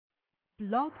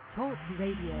Blog Talk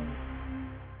Radio.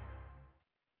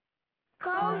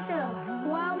 Kosha,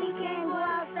 why we can't go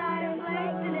outside and play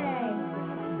today?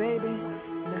 Baby,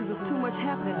 because there's too much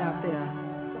happening out there.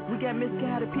 We got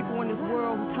misguided people in this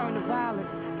world who turn to violence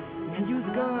and use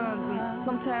guns, and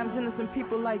sometimes innocent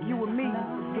people like you and me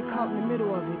get caught in the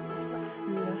middle of it.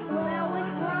 Well,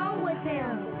 what's wrong with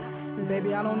them?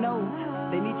 Baby, I don't know.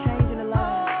 They need change in their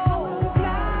lives.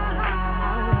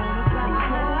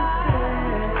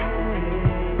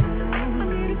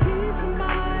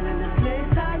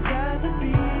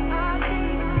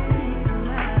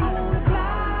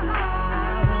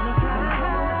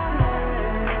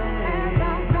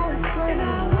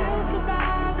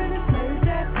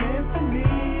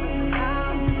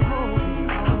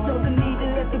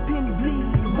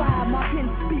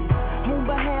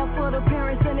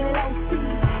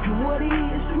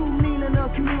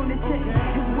 Community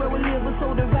is where we live, but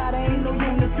so divided ain't no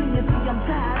unity. You see, I'm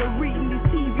tired of reading these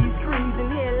TV screens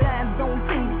and headlines don't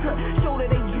seem to show that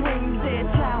they dream their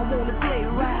child wanna play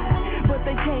right, but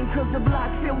they can't 'cause the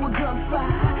block filled with gunfire.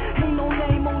 Ain't no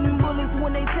name on them bullets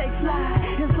when they take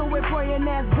flight, and so we're praying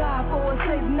ask God for a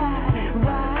safe night.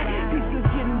 Right? People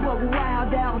getting buck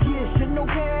wild out here. Should no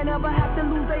parent ever have to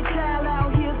lose their child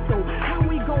out here? So how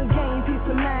we gon' gain peace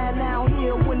of mind out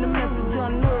here when the message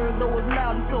unheard, though it's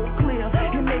loud and so clear?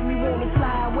 It make me wanna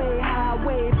fly away,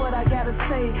 highway, but I gotta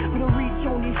stay with a reach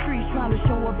on these streets, trying to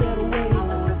show a better way.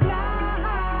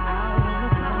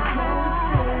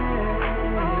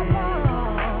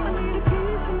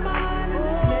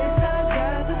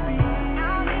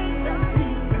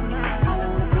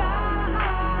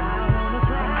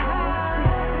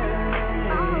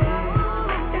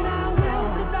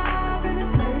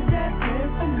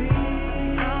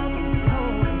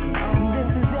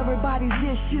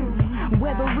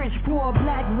 Whether rich, poor,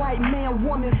 black, white, man,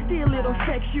 woman, still it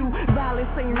affects you. Violence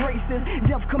ain't racist,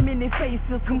 death come in their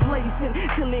faces, complacent.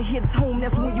 Till it hits home,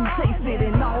 that's when you taste it.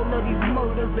 And all of these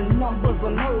murders and numbers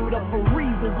unheard of, for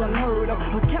reasons unheard of,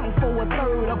 account for a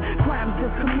third of crimes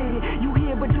just committed. You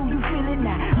hear, but do you feel it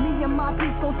now? Me and my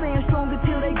people stand strong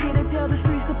until they get it. Tell the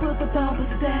streets to put the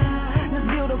thumpers down. Let's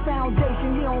build a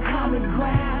foundation here on common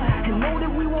ground, and know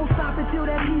that we won't stop until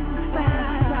that peace is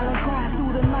found. Silent cry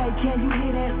through the night, can you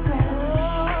hear that sound?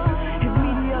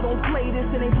 Don't play this,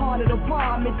 it ain't part of the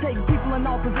problem. It takes people in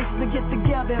all positions to get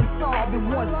together and solve it.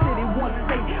 One city, one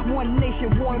state, one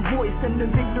nation, one voice, and the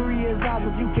victory is ours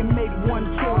if you can make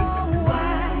one choice.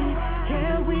 Why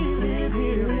can't we live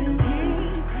here in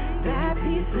peace? That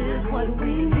peace is what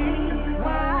we need.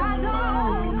 Why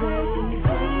don't they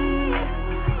see?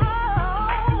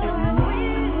 Oh, and we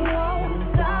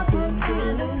won't stop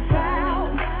until it's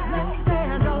found. Let's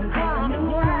stand on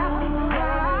common ground.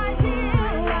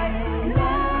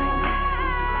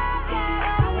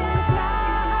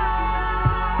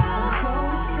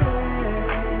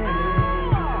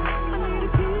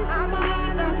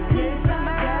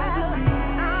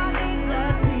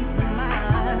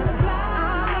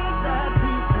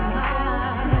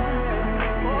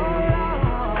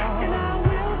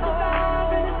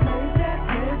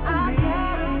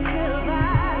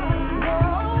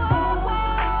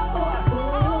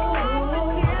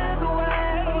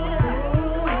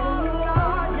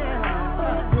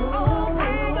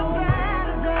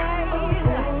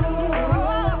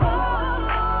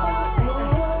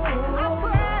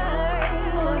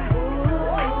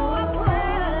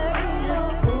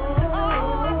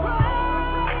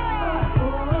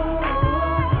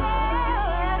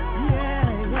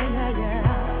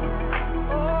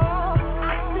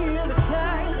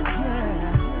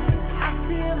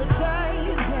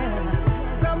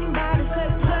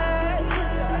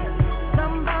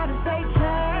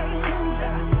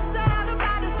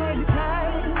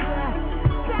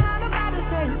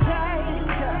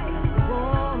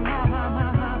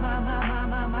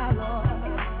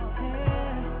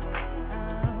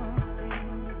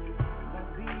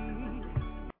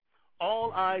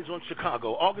 Eyes on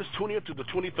Chicago, August 20th to the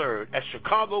 23rd, as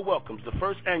Chicago welcomes the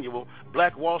first annual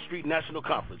Black Wall Street National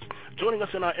Conference. Joining us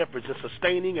in our efforts in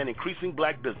sustaining and increasing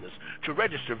black business. To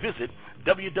register, visit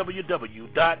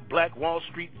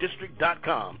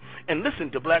www.blackwallstreetdistrict.com and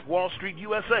listen to Black Wall Street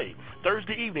USA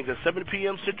Thursday evenings at 7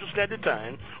 p.m. Central Standard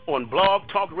Time on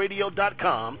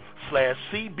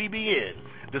blogtalkradio.com/CBBN.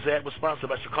 This ad was sponsored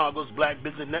by Chicago's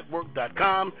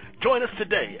BlackBusinessNetwork.com. Join us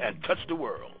today and touch the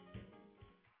world.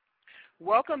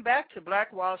 Welcome back to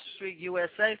Black Wall Street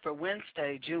USA for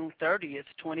Wednesday, June 30th,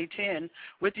 2010,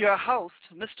 with your host,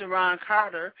 Mr. Ron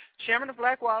Carter, Chairman of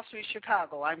Black Wall Street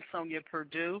Chicago. I'm Sonia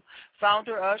Perdue,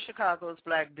 founder of Chicago's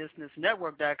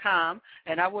BlackBusinessNetwork.com,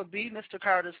 and I will be Mr.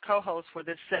 Carter's co-host for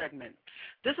this segment.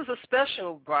 This is a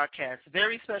special broadcast,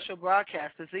 very special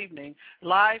broadcast this evening,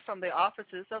 live from the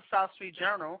offices of South Street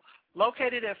Journal,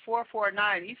 located at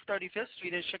 449 East 35th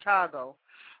Street in Chicago.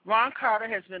 Ron Carter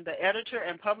has been the editor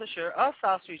and publisher of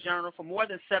South Street Journal for more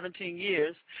than 17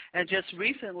 years, and just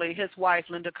recently his wife,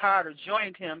 Linda Carter,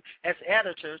 joined him as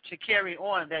editor to carry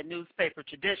on that newspaper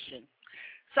tradition.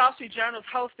 South Street Journal is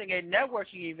hosting a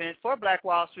networking event for Black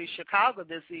Wall Street Chicago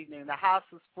this evening. The house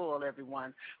is full,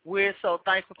 everyone. We're so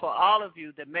thankful for all of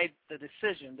you that made the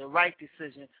decision, the right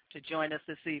decision, to join us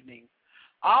this evening.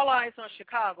 All eyes on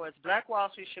Chicago as Black Wall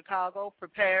Street Chicago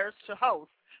prepares to host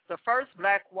the first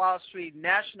Black Wall Street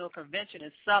National Convention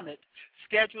and Summit,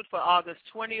 scheduled for August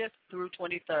 20th through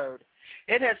 23rd.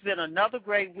 It has been another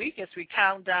great week as we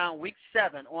count down week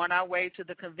 7 on our way to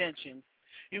the convention.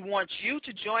 We want you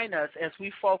to join us as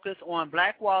we focus on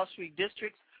Black Wall Street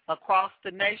districts across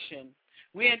the nation.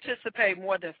 We anticipate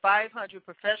more than 500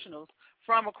 professionals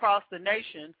from across the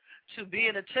nation to be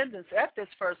in attendance at this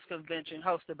first convention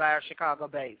hosted by our Chicago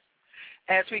base.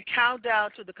 As we count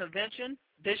down to the convention,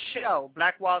 this show,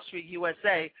 Black Wall Street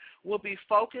USA, will be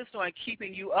focused on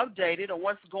keeping you updated on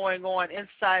what's going on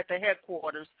inside the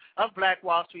headquarters of Black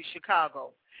Wall Street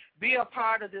Chicago. Be a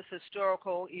part of this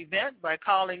historical event by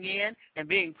calling in and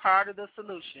being part of the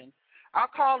solution. Our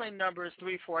calling number is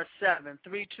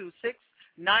 347-326-9477.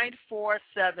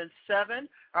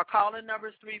 Our calling number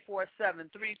is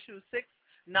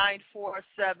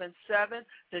 347-326-9477.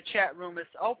 The chat room is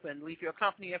open. Leave your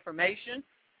company information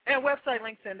and website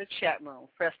links in the chat room.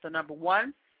 Press the number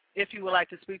 1 if you would like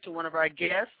to speak to one of our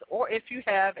guests or if you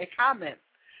have a comment.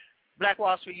 Black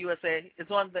Wall Street USA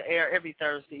is on the air every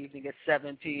Thursday evening at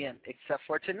 7 p.m., except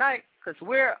for tonight because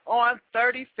we're on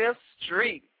 35th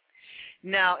Street.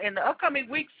 Now, in the upcoming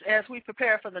weeks, as we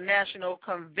prepare for the National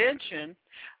Convention,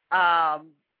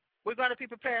 we're going to be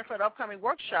preparing for the upcoming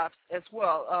workshops as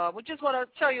well. We just want to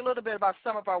tell you a little bit about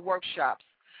some of our workshops.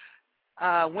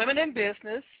 Women in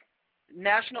Business,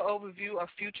 National Overview of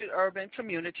Future Urban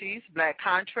Communities, Black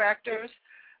Contractors,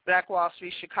 Black Wall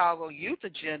Street Chicago Youth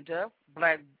Agenda,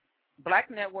 Black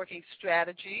Networking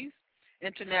Strategies,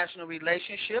 International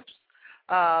Relationships,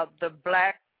 the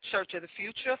Black Church of the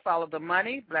Future, Follow the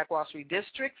Money, Black Wall Street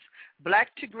Districts,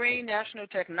 Black to Green National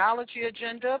Technology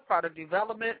Agenda, Product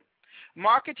Development,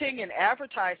 Marketing and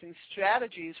Advertising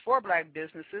Strategies for Black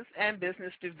Businesses, and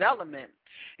Business Development.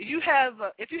 If you have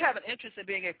an interest in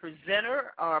being a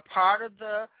presenter or a part of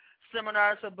the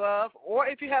seminars above, or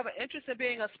if you have an interest in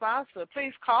being a sponsor,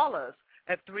 please call us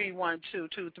at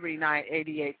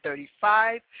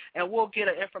 312-239-8835, and we'll get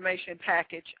an information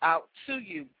package out to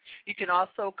you. You can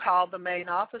also call the main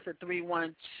office at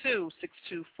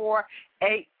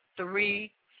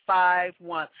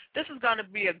 312-624-8351. This is going to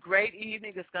be a great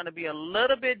evening. It's going to be a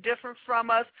little bit different from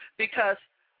us because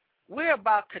we're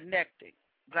about connecting.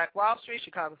 Black Wall Street,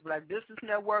 Chicago's Black Business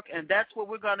Network, and that's what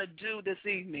we're going to do this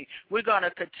evening. We're going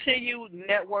to continue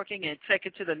networking and take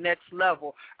it to the next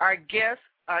level. Our guests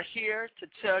are here to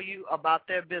tell you about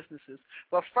their businesses.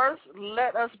 But first,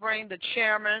 let us bring the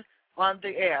chairman on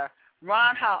the air.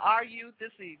 Ron, how are you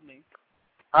this evening?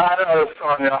 Hello,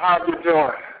 Sonia. How are you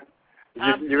doing?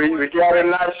 We got a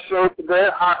nice show today.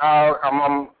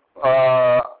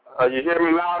 You hear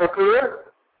me loud and clear?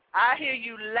 I hear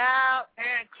you loud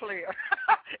and clear.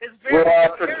 It's very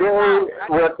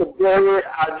today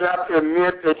I got to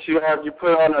admit that you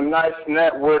put on a nice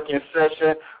networking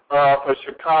session for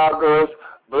Chicago's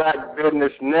Black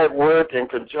Business Network in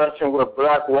conjunction with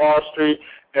Black Wall Street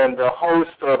and the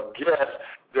host of guests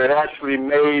that actually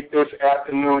made this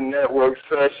afternoon network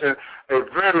session a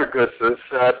very good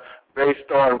success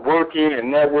based on working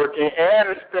and networking and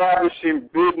establishing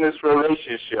business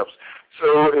relationships.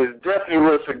 So it definitely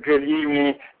was a good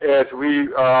evening as we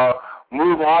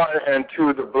move on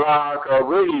into the blog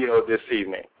radio this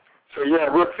evening. So, yeah,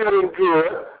 we're feeling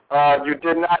good. You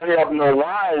did not have no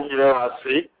wine here, I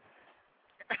see.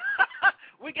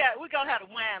 We're gonna have the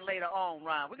wine later on,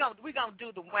 Ron. We're gonna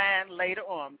do the wine later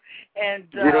on.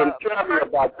 And you didn't tell me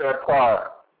about that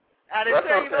part. I didn't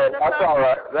tell you about that. That's all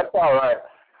right. That's all right.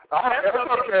 That's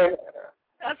okay.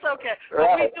 That's okay.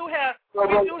 But we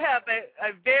do have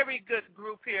a very good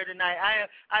group here tonight.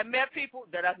 I met people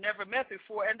that I've never met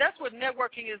before, and that's what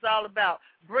networking is all about.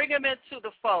 Bring them into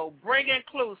the fold. Bring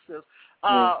inclusive.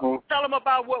 Tell them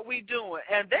about what we're doing.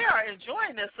 And they are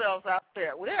enjoying themselves out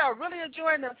there. They are really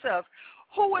enjoying themselves.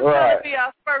 Who is going to be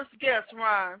our first guest,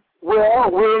 Ron? Well,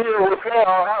 we're here with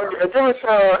Harold. Give us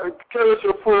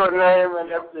your full name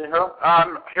and everything, Harold.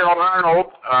 I'm Harold Arnold.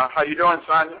 How you doing,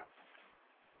 Sonia?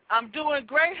 I'm doing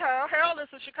great, Harold. Harold is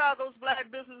the Chicago's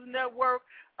Black Business Network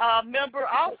member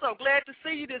also. Glad to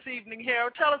see you this evening,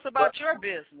 Harold. Tell us about your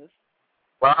business.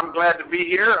 Well, I'm glad to be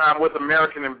here. I'm with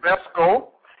American Invesco.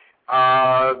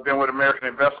 I've been with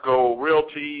American Invesco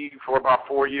Realty for about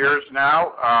 4 years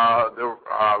now.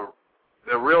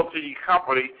 The realty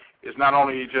company is not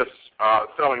only just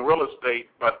selling real estate,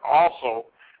 but also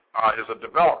is a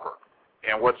developer.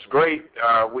 And what's great,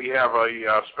 we have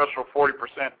a special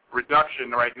 40%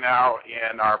 reduction right now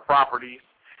in our properties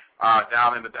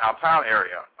down in the downtown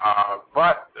area.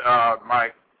 But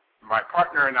my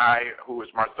partner and I, who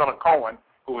is Marcella Cohen,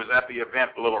 who was at the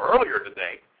event a little earlier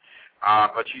today,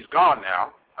 but she's gone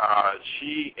now.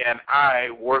 She and I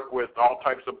work with all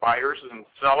types of buyers and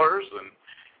sellers,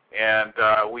 and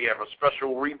we have a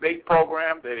special rebate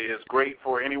program that is great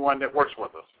for anyone that works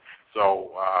with us.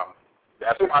 So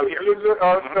that's why I'm here.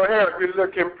 So, Harold, you're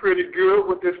looking pretty good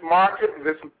with this market.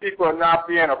 People are not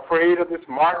being afraid of this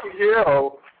market here,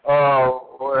 or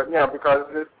because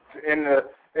it's in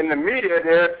the media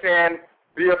they're saying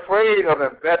be afraid of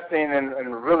investing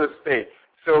in real estate.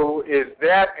 So is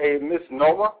that a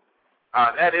misnomer?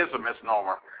 That is a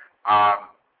misnomer.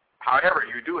 However,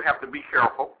 you do have to be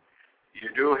careful. You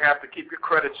do have to keep your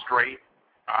credit straight,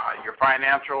 your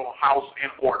financial house in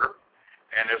order,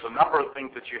 and there's a number of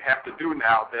things that you have to do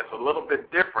now that's a little bit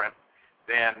different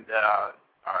than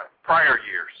prior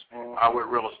years with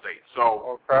real estate.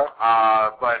 So,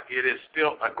 but it is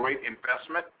still a great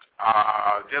investment.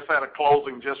 Just had a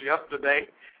closing just yesterday,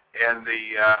 and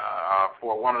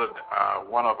for one of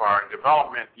our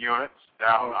development units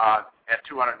down at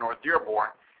 200 North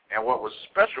Dearborn. And what was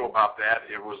special about that,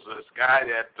 it was this guy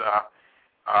that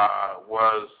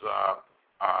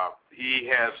he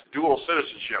has dual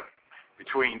citizenship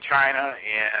between China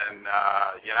and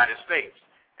the United States.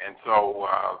 And so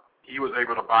he was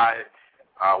able to buy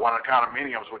one of the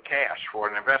condominiums with cash for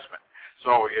an investment.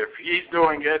 So if he's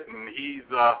doing it and he's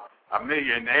a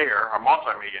millionaire, a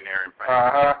multimillionaire in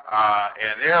fact,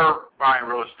 and they're buying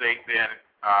real estate, then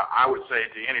I would say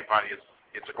to anybody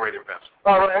it's a great investment.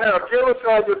 All right, now give us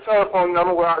your telephone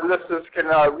number where our listeners can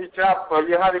reach out for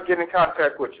you, how to get in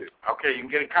contact with you. Okay, you can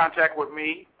get in contact with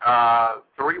me,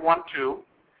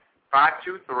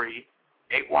 312-523-8174.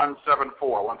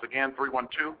 Once again,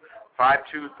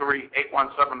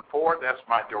 312-523-8174. That's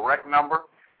my direct number.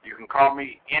 You can call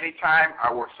me anytime.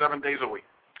 I work 7 days a week.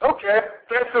 Okay.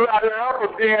 Thanks a lot,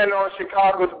 Harold, for being on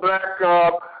Chicago's Black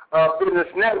Business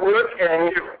Network.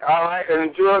 And all right,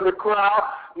 enjoy the crowd.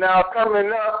 Now,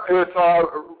 coming up is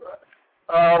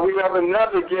we have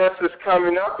another guest that's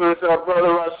coming up. It's our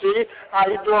brother Rashid. How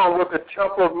you doing with the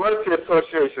Temple of Mercy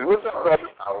Association? What's up, brother?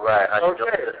 All right. How you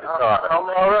doing, Mr. Carter? I'm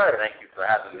all right. Thank you for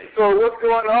having me. So what's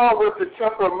going on with the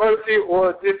Temple of Mercy,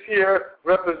 or this here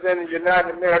representing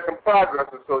United American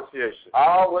Progress Association?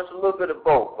 Oh, well, it's a little bit of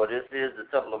both, but this is the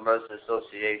Temple of Mercy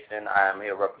Association. I am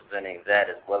here representing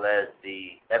that, as well as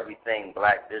the Everything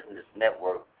Black Business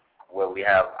Network, where we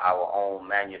have our own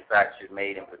manufactured,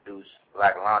 made, and produced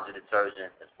black laundry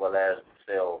detergent, as well as we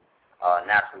sell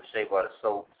natural shea butter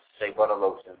soap, shea butter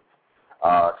lotion,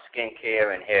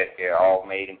 skincare and hair care, all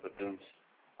made and produced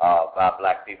by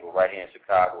black people right here in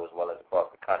Chicago as well as across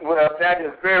the country. Well, that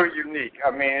is very unique. I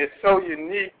mean, it's so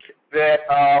unique that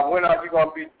when are you going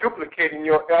to be duplicating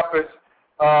your efforts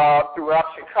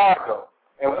throughout Chicago?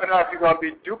 And when are you going to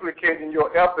be duplicating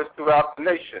your efforts throughout the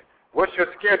nation? What's your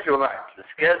schedule like? The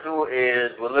schedule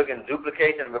is, we're looking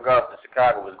duplication in regards to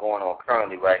Chicago is going on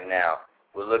currently right now.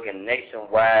 We're looking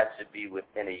nationwide to be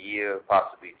within a year,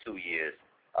 possibly 2 years,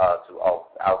 to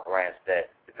outbranch that,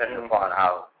 depending upon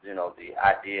how, the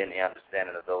idea and the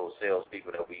understanding of those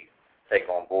salespeople that we take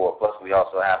on board. Plus, we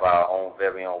also have our own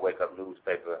very own Wake Up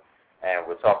newspaper, and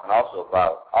we're talking also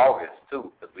about August, too,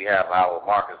 because we have our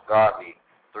Marcus Garvey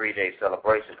 3-day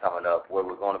celebration coming up, where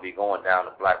we're going to be going down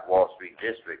to Black Wall Street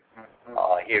District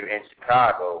here in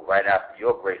Chicago right after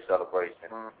your great celebration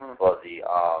for the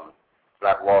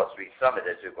Black Wall Street Summit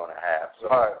that you're going to have. So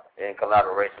in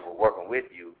collaboration, we're working with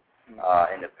you.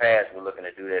 In the past, we're looking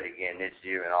to do that again this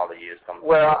year and all the years coming.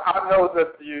 Well, I know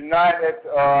that the United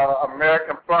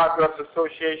American Progress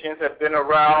Associations have been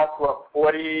around for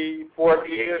 48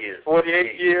 years,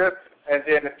 and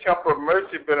then the Temple of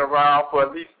Mercy has been around for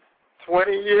at least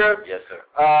 20 years. Yes, sir.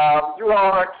 You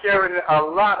all are carrying a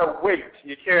lot of weight.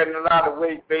 You're carrying a lot of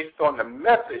weight based on the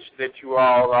message that you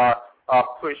all are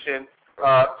pushing.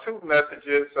 Two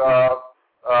messages.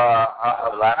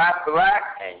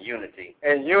 black, and unity.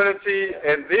 And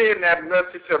then that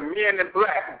message of men in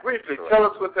black. Briefly, tell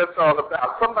us what that's all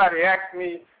about. Somebody asked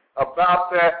me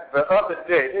about that the other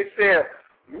day. They said,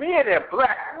 men in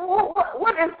black,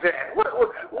 what is that?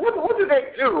 What do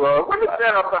they do? What is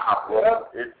that about? Well,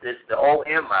 it's the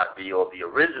OMIB, or the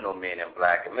original Men in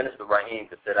Black. And Minister Raheem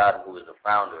Kasset, who is the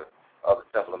founder of the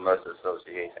Temple of Mercy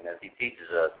Association, as he teaches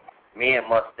us, men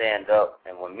must stand up.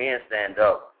 And when men stand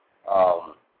up,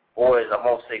 boys, I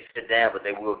won't say sit down, but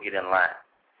they will get in line.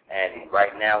 And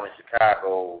right now in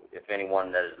Chicago, if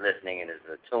anyone that is listening and is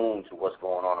attuned to what's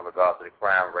going on in regards to the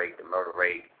crime rate, the murder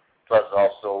rate, plus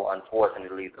also,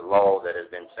 unfortunately, the law that has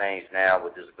been changed now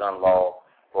with this gun law,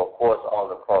 for, of course,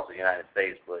 all across the United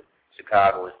States, but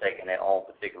Chicago is taking their own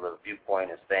particular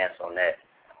viewpoint and stance on that.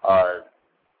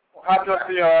 How does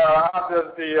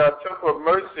the Temple of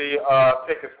Mercy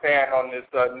take a stand on this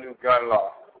new gun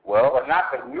law? Well,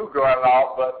 not the new gun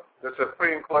law, but the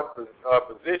Supreme Court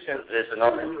position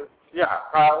on it. Yeah.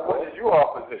 What is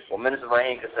your position? Well, Minister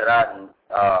Raheem Kasset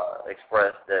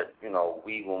expressed that,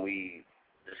 when we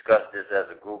discuss this as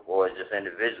a group or just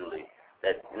individually,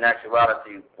 that in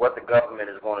actuality, what the government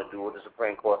is going to do, what the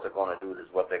Supreme Courts are going to do, is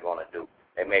what they're going to do.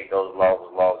 They make those laws.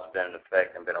 Those laws have been in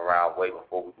effect and been around way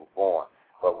before we were born.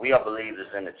 But we are believers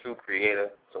in the true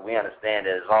Creator, so we understand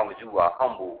that as long as you are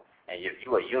humble and if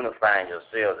you are unifying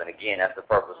yourselves, and again, that's the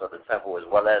purpose of the temple as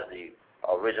well as the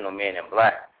original Men in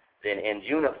Black, then in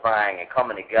unifying and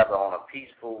coming together on a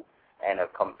peaceful and a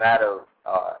combative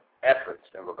efforts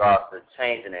in regards to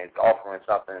changing and offering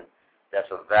something that's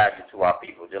of value to our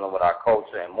people, dealing with our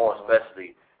culture, and more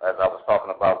especially, as I was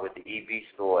talking about with the EV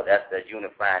store, that's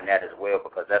unifying that as well,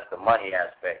 because that's the money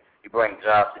aspect. You bring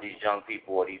jobs to these young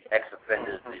people or these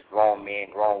ex-offenders, these grown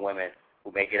men, grown women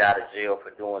who may get out of jail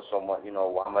for doing so much,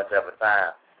 how much ever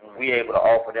time. We able to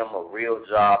offer them a real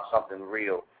job, something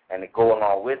real, and to go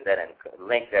along with that and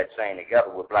link that chain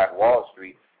together with Black Wall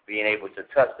Street, being able to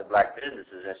touch the black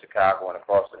businesses in Chicago and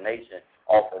across the nation,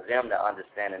 offer them the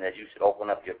understanding that you should open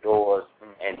up your doors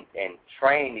and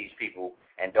train these people,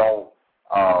 and don't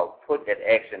put that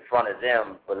X in front of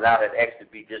them, but allow that X to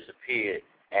be disappeared,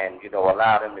 and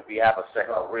allow them to have a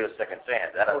real second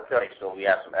chance. That'll tell you, so we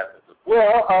have some efforts.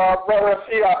 Well, Brother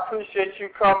Rashid, I appreciate you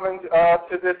coming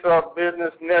to this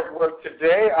business network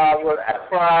today. I was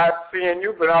surprised seeing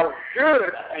you, but I was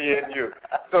good seeing you.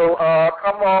 So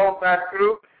come on back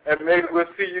through, and maybe we'll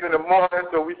see you in the morning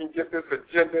so we can get this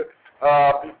agenda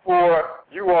before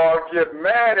you all get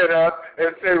mad at us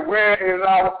and say, where is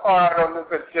our part on this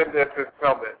agenda at this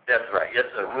summit? That's right. Yes,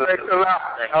 sir. Thanks a lot.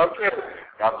 Okay.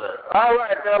 All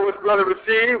right, that was Brother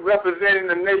Rashid representing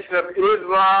the Nation of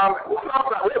Islam.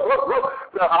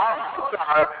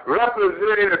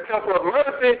 Representing the Temple of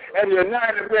Mercy and the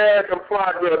United American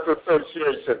Progress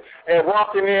Association. And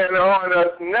walking in on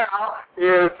us now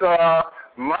is the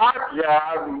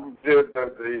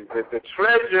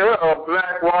treasurer of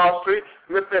Black Wall Street,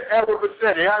 Mr. Edward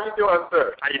Bassetti. How you doing,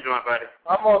 sir? How you doing, buddy?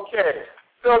 I'm okay.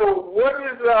 So what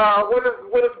is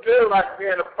good like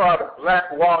being a part of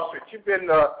Black Wall Street? You've been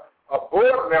a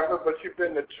board member, but you've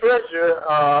been the treasurer.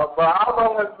 But how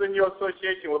long has been your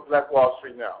association with Black Wall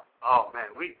Street now? Oh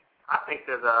man, I think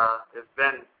that it's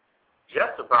been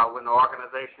just about when the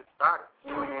organization started.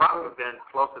 It's probably been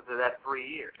closer to that 3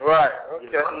 years. Right.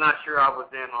 Okay. I'm not sure I was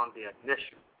in on the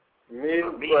initial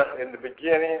meeting, but in the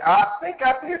beginning, I think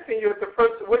I did see you at the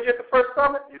first. Was you at the first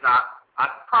summit? I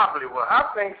probably was.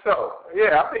 I think so.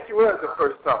 Yeah, I think you were at the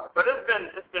first summit. But it's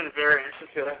been very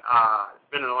interesting. It's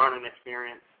been a learning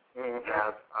experience,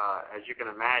 as you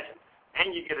can imagine,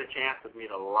 and you get a chance to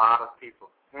meet a lot of people.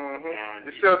 And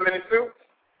you still have many suits?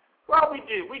 Well, we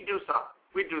do some.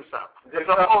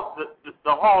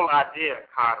 The whole idea,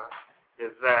 Carter,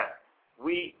 is that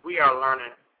we are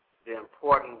learning the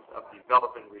importance of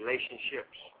developing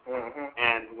relationships.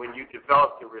 And when you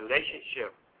develop the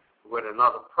relationship with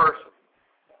another person,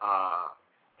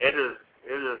 it is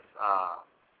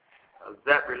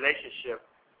that relationship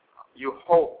you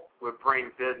hope will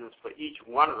bring business for each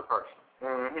one of the persons.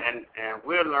 And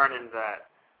we're learning that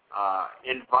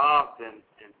involved in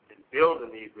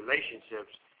building these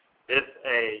relationships, it's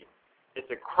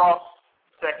a cross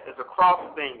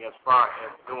thing as far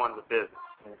as doing the business,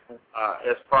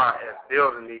 as far as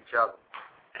building each other.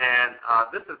 And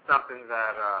this is something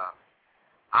that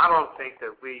I don't think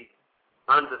that we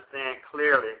understand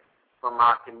clearly from in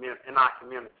our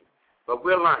community, but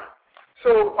we're learning.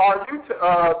 So are you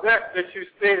that you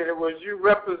stated, was you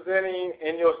representing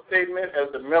in your statement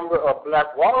as a member of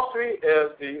Black Wall Street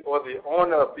or the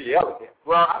owner of The Elegant?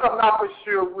 Well, I'm not for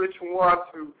sure which one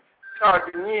to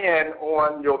targeting in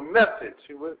on your message?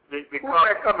 Where's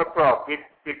that coming from?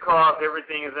 Because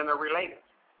everything is interrelated.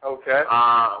 Okay.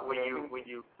 When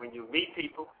you meet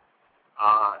people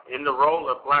in the role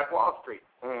of Black Wall Street,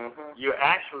 you're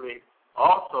actually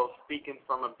also speaking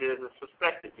from a business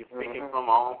perspective. You're speaking from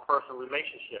our own personal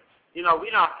relationship. You know,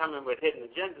 we're not coming with hidden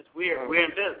agendas. We're in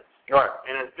business. Right.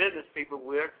 And as business people,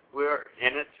 we're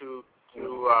in it to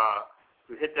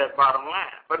hit that bottom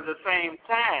line. But at the same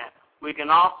time, we can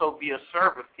also be a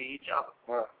service to each other.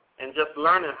 Right. And just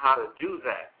learning how to do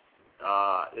that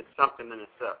is something in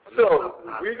itself. So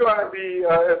we're going to be,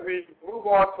 as we move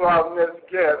on to our next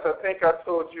guest, I think I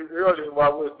told you earlier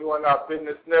while we were doing our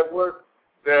business network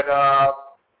that I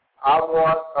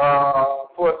want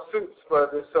 4 suits for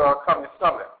this coming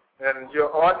summit. And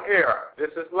you're on air.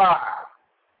 This is live.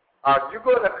 You're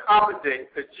going to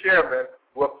accommodate the chairman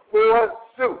with 4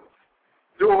 suits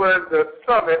during the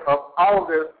summit of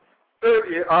August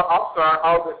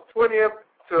 20th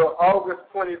to August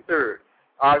 23rd.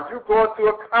 You're going to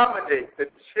accommodate the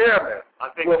chairman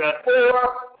with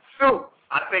 4 suits.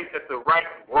 I think that the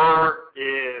right word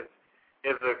is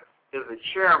a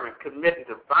chairman committing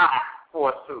to buy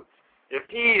 4 suits. If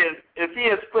he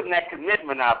is putting that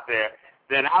commitment out there,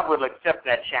 then I will accept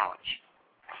that challenge.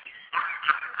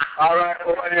 All right,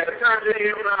 and I'm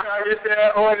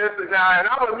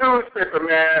a newspaper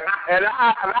man, and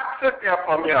I took that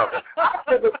from him.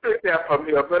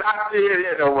 But I did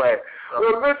it anyway.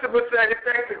 Well, Mr. Bassetti,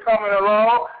 thanks for coming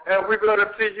along, and we're going to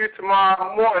see you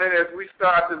tomorrow morning as we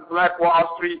start this Black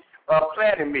Wall Street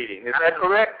planning meeting. Is that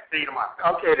correct? See you tomorrow.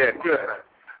 Okay, then, good.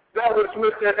 That was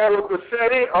Mr. Eric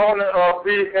Bassetti, owner of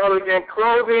Be Elegant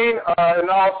Clothing, and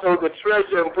also the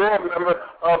treasurer and board member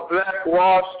of Black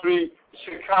Wall Street,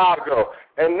 Chicago.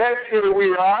 And next here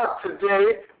we are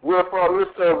today with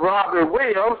Mr. Robert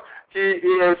Williams. He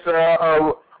is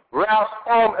Ralph's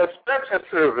Home Inspection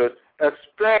Service.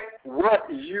 Expect what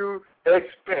you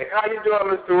expect. How you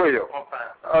doing, Mr. Williams? I'm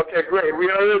fine. Okay, great. We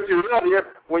heard you earlier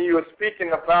when you were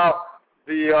speaking about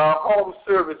the home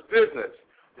service business.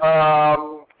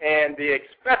 And the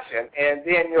inspection, and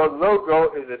then your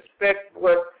logo is expect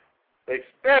what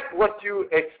you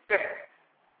expect.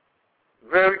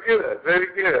 Very good, very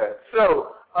good.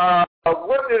 So,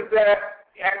 what does that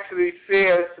actually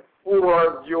says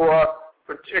for your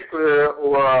particular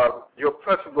or your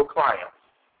principal clients?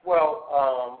 Well,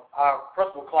 our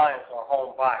principal clients are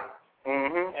home buyers,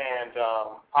 and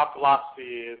our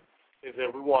philosophy is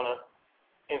that we want to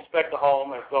inspect the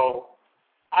home as though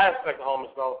I inspect the home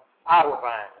as though I were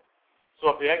buying it. So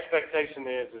if the expectation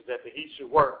is that the heat should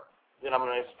work, then I'm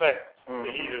going to inspect the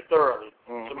heater thoroughly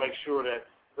to make sure that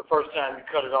the first time you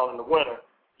cut it on in the winter,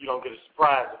 you don't get a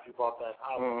surprise if you bought that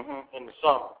house in the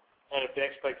summer. And if the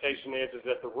expectation is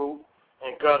that the roof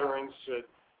and gutterings should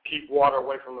keep water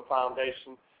away from the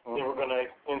foundation, then we're going to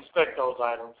inspect those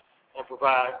items and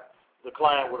provide the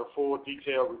client with a full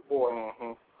detailed report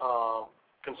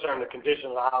concerning the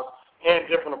condition of the house and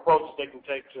different approaches they can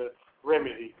take to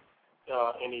remedy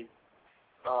any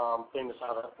thing that's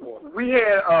out of order. We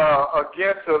had a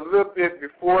guest a little bit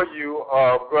before you,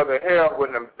 Brother Harold,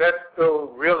 with Invesco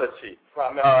Realty.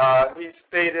 He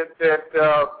stated that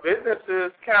business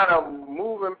is kind of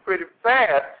moving pretty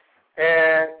fast,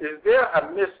 and is there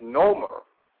a misnomer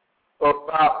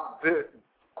about the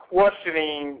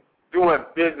questioning doing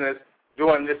business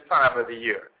during this time of the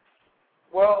year?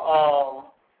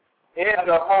 Well, in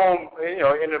the home,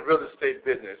 in the real estate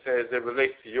business as it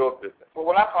relates to your business. Well,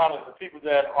 what I found is the people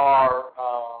that are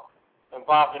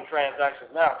involved in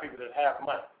transactions now are people that have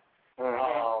money,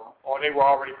 or they were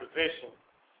already positioned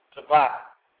to buy,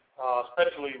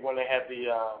 especially when they had the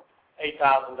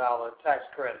 $8,000 tax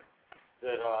credit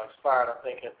that expired, I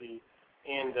think, at the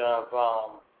end of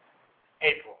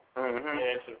April and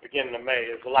into the beginning of May.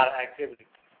 There's a lot of activity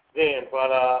then,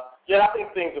 but I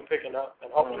think things are picking up,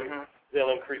 and hopefully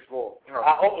they'll increase more.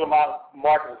 I hope the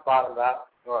market has bottomed out.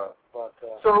 Right. But,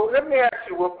 so let me ask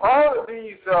you, with all of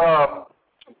these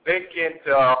vacant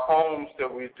homes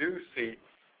that we do see,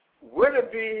 would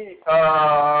it be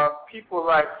people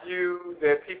like you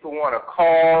that people want to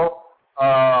call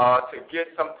to get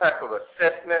some type of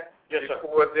assessment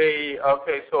before they,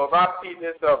 so if I see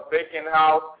this vacant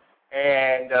house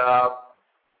and,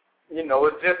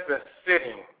 it's just been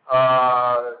sitting,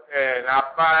 and I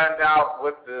find out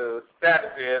what the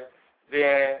status is,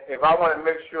 then if I want to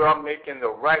make sure I'm making the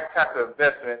right type of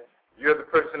investment, you're the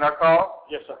person I call?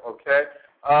 Yes, sir. Okay.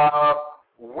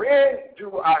 When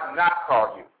do I not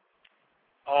call you?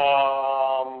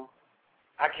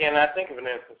 I cannot think of an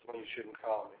instance when you shouldn't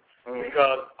call me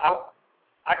because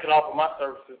I can offer my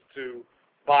services to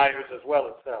buyers as well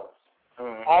as sellers.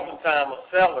 Oftentimes a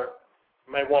seller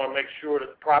may want to make sure that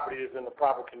the property is in the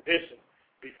proper condition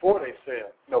before they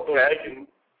sell, so they can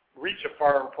reach a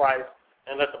firm price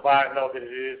and let the buyer know that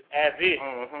it is as is,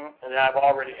 and that I've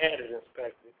already had it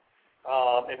inspected.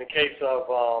 In the case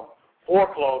of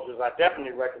foreclosures, I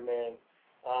definitely recommend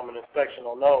an inspection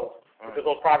on those because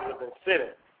those properties have been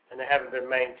sitting and they haven't been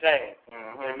maintained.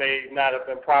 They may not have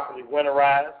been properly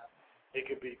winterized. It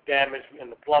could be damage in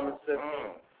the plumbing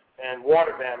system and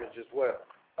water damage as well.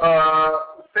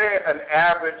 Say an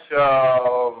average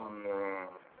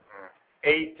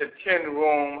 8 to 10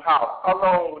 room house. How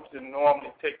long would it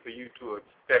normally take for you to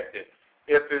inspect it?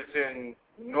 If it's in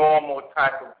normal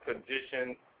type of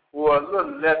condition or a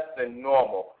little less than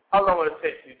normal, how long would it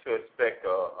take you to inspect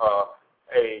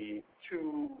a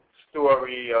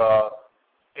 2-story,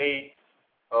 8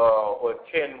 or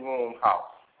 10 room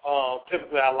house?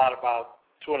 Typically, I allot about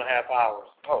 2.5 hours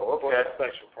for the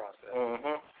inspection process.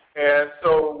 And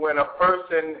so when a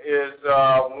person is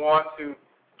want to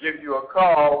give you a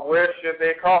call, where should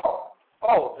they call?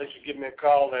 Oh, they should give me a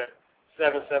call at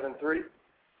 773-425-1689.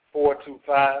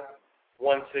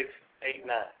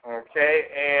 Okay,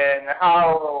 and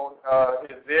how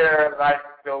is there like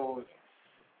those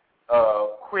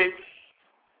quick,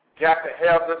 got to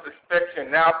have this inspection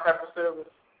now type of service?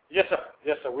 Yes, sir.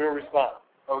 Yes, sir. We'll respond.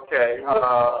 Okay.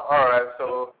 All right.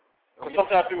 So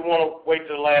sometimes people want to wait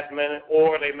to the last minute,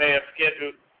 or they may have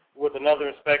scheduled with another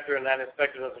inspector, and that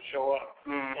inspector doesn't show up.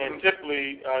 And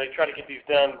typically, they try to get these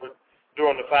done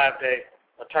during the 5-day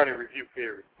attorney review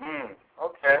period.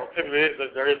 Okay. So typically,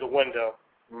 there is a window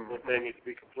that they need to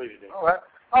be completed in. All right.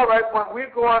 All right. When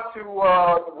we're going to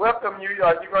welcome you,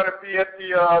 are you going to be at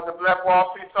the Black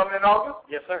Wall Street Summit in August?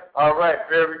 Yes, sir. All right.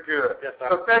 Very good. Yes, sir.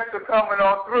 So thanks for coming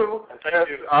on through. Thank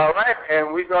you. All right.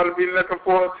 And we're going to be looking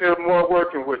forward to more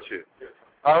working with you. Yes.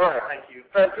 All right. Thank you.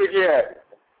 Thanks again.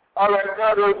 All right,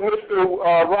 that was Mr.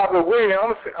 Robert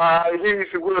Williams. He's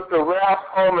with the Ralph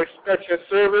Home Inspection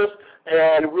Service,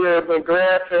 and we've been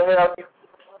glad to have him.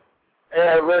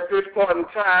 And at this point in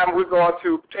time, we're going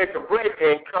to take a break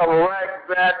and come right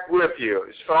back with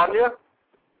you. Sonia?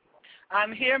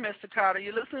 I'm here, Mr. Carter.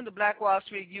 You're listening to Black Wall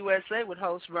Street USA with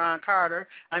host Ron Carter.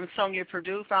 I'm Sonia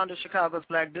Perdue, founder of Chicago's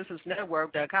Black Business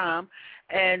Network.com.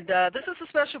 And this is a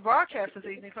special broadcast this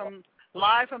evening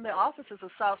live from the offices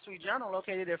of South Street Journal,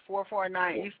 located at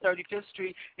 449 East 35th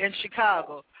Street in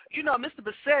Chicago. You know, Mr.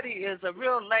 Bassetti is a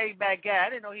real laid-back guy. I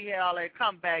didn't know he had all that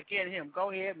comeback in him.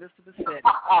 Go ahead, Mr. Bassetti.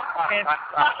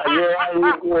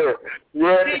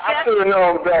 Yeah, I should have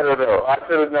known better, though. I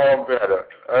should have known better.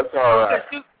 That's all right.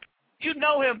 You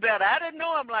know him better. I didn't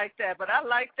know him like that, but I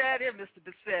like that in Mr.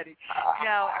 Bassetti.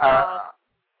 Now,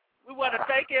 we want to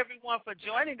thank everyone for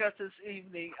joining us this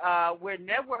evening. We're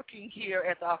networking here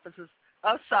at the offices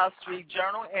of South Street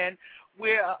Journal, and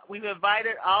we've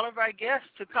invited all of our guests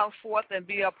to come forth and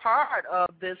be a part of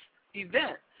this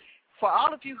event. For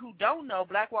all of you who don't know,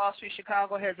 Black Wall Street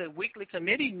Chicago has a weekly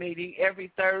committee meeting every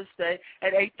Thursday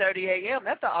at 8:30 a.m.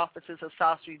 at the offices of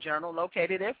South Street Journal,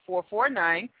 located at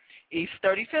 449 East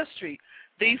 35th Street.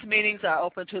 These meetings are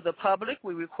open to the public.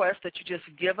 We request that you just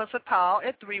give us a call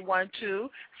at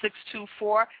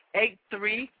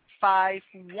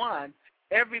 312-624-8351.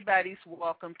 Everybody's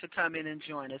welcome to come in and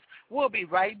join us. We'll be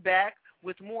right back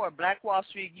with more Black Wall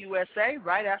Street USA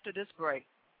right after this break.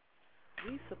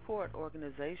 We support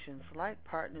organizations like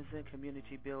Partners in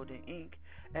Community Building, Inc.,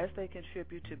 as they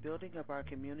contribute to building up our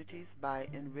communities by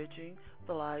enriching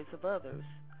the lives of others.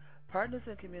 Partners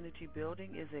in Community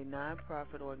Building is a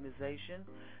nonprofit organization,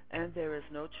 and there is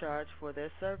no charge for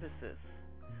their services.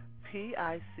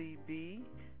 PICB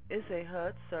is a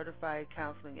HUD-certified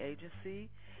counseling agency,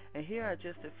 and here are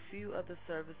just a few of the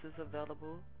services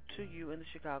available to you in the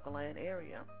Chicagoland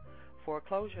area.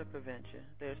 Foreclosure prevention,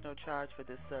 there's no charge for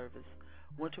this service.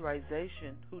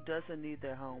 Winterization, who doesn't need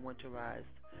their home winterized?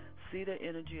 Cedar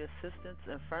Energy Assistance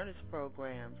and Furnace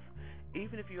Programs.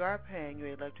 Even if you are paying your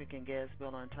electric and gas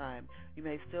bill on time, you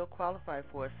may still qualify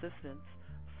for assistance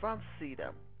from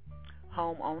Cedar.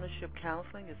 Home ownership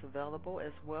counseling is available,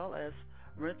 as well as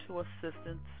rental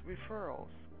assistance referrals.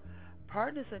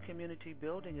 Partners in Community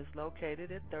Building is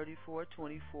located at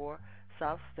 3424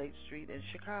 South State Street in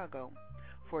Chicago.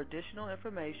 For additional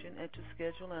information and to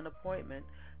schedule an appointment,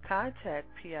 contact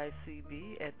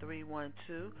PICB at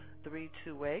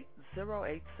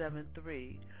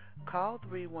 312-328-0873. Call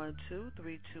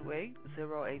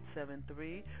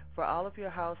 312-328-0873 for all of your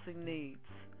housing needs.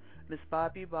 Ms.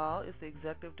 Bobby Ball is the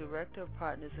Executive Director of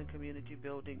Partners in Community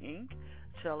Building, Inc.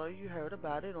 Tell her you heard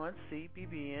about it on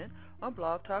CBBN on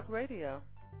Blog Talk Radio.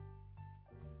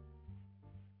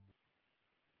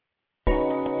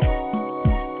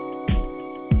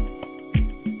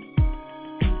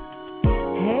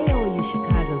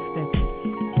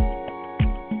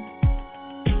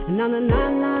 Na na na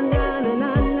na na na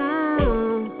na na.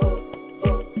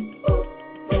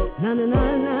 Na na na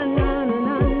na na na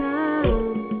na na.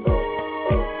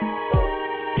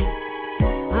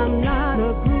 I'm not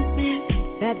a groupie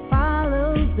that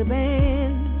follows the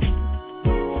band,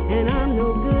 and I'm no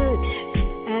good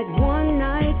at one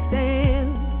night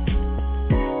stands.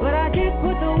 But I did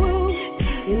put the woo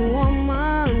in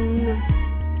woman,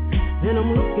 and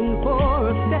I'm looking for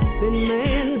a stepping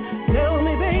man. Tell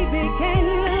me, baby, can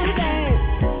you dance?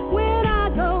 When I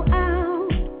go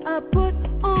out, I put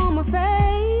on my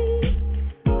face,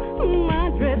 my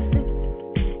dress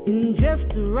in just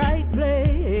the right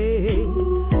place.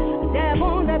 Dab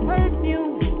on that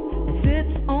perfume that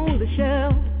sits on the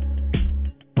shelf,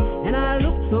 and I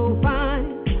look so fine,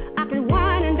 I can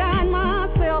wine and dine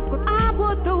myself. 'Cause I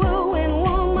put the woo in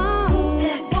woman.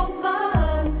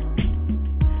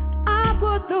 I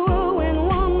put the woo in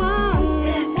woman.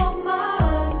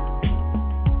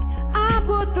 I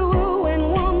put the woo in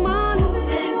woman.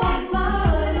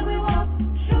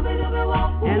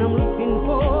 And I'm looking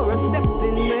for a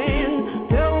stepping man.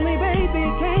 Tell me, baby,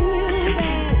 can you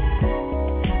dance?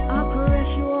 I'll caress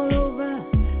you all over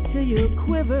till you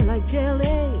quiver like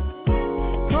jelly.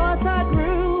 'Cause I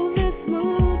groove as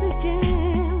smooth as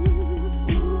jam.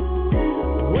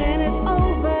 When it's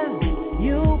over,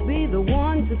 you'll be the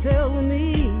one to tell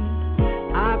me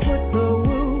I put the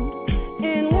woo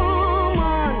in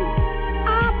woman.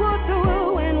 I put the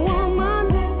woo in woman.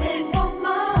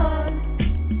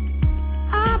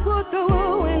 I put the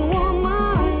woo in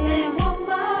woman.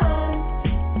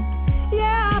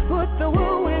 Yeah, I put the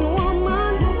woo in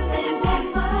woman.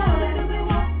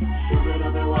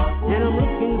 And I'm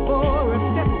looking for a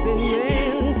stepping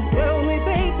man. Tell me,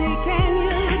 baby, can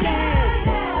you dance?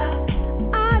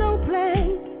 I don't play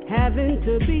having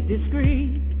to be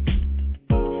discreet.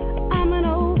 I'm an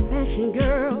old-fashioned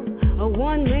girl, a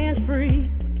one-man free.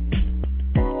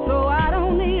 So I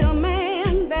don't need a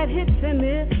man that hits and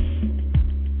miss.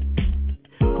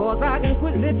 'Cause I can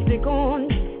put lipstick on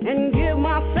and give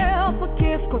myself a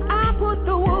kiss. 'Cause I put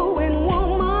the woo in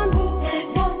woman.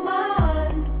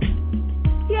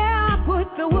 Yeah, I put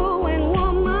the woo in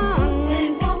woman.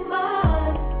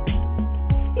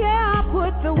 Yeah, I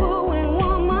put the woo in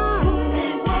woman.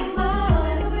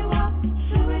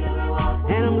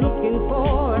 And I'm looking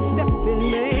for a stepping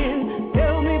man.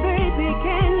 Tell me, baby,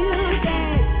 can you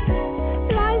dance?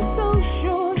 Life's so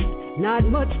short, not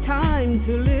much time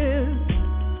to live.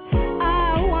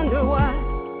 I wonder why,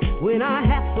 when I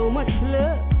have so much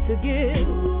love to give.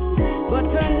 But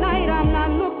tonight I'm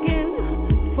not looking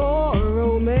for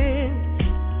romance.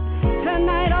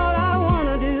 Tonight all I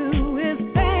wanna do is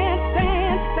dance,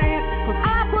 dance, dance. 'Cause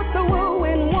I put the woo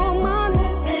in woman.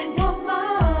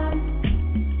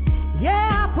 Yeah,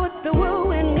 I put the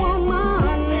woo in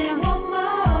woman.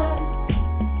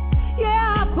 Yeah,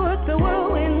 I put the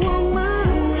woo in woman.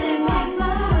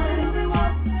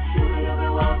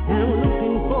 And I'm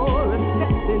looking for a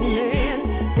stepping man.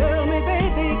 Tell me,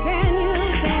 baby, can you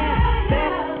dance?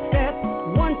 Step, step,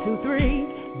 1, 2, 3.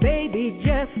 Baby,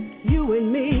 just you and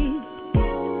me.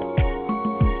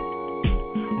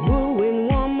 Wooing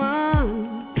woman.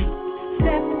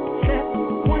 Step, step,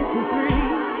 1, 2, 3.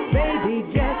 Baby,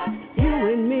 just you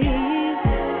and me.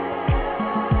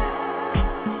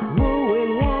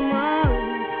 Wooing woman.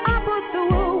 I put the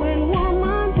woo in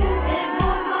woman.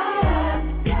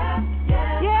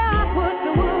 Yeah, I put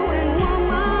the woo in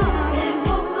woman.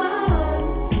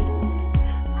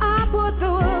 I put the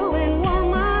woo in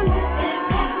woman.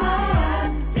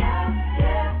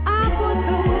 I put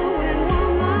the woo in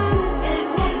woman.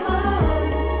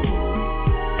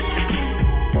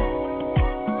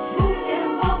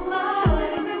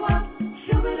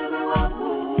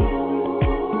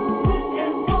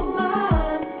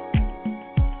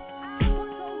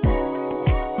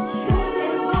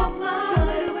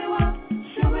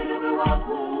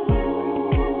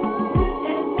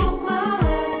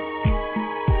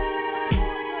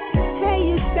 Hey,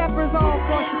 you steppers all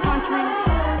across the country.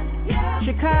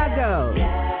 Chicago,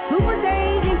 Super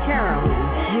Dave and Carolyn,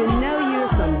 you know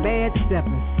you're some bad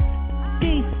steppers.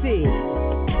 DC,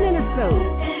 Minnesota,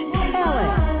 LA,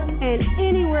 and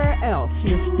anywhere else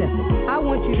you're stepping. I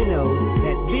want you to know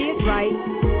that be it right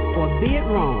or be it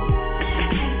wrong,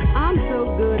 I'm so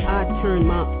good I turn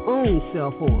my own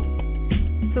self on.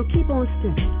 So keep on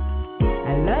stepping.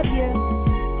 I love you.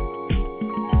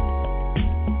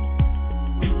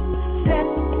 Step,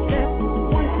 step,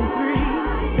 1, 2, 3,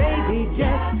 baby,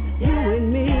 just you and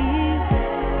me.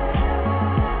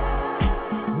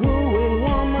 Wooing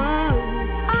woman.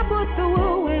 I put the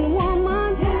woo in woman.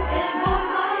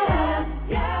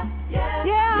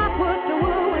 Yeah, I put the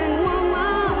woo in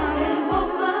woman.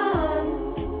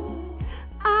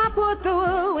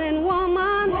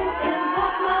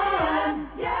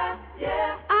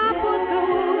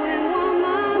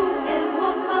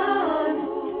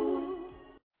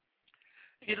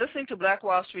 listening to Black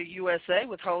Wall Street USA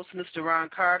with host Mr.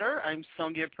 Ron Carter. I'm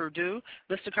Sonia Perdue,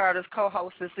 Mr. Carter's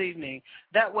co-host this evening.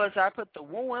 That was I Put the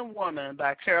Wooing Woman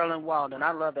by Carolyn Walden. I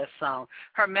love that song.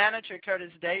 Her manager, Curtis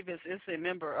Davis, is a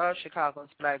member of Chicago's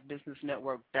Black Business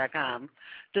Network.com.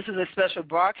 This is a special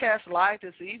broadcast live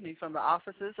this evening from the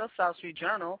offices of South Street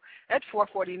Journal at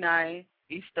 449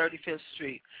 East 35th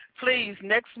Street. Please,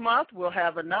 next month we'll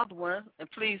have another one, and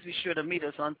please be sure to meet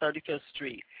us on 35th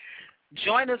Street.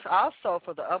 Join us also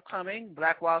for the upcoming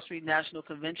Black Wall Street National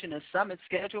Convention and Summit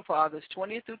scheduled for August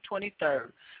 20th through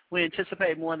 23rd. We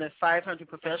anticipate more than 500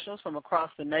 professionals from across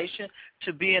the nation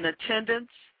to be in attendance,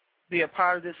 be a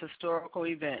part of this historical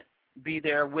event. Be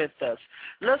there with us.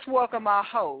 Let's welcome our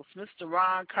host, Mr.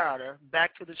 Ron Carter,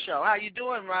 back to the show. How you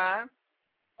doing, Ron?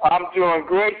 I'm doing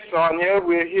great, Sonia.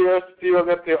 We're here still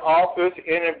at the office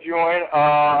interviewing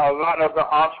a lot of the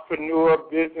entrepreneur,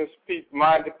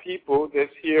 business-minded people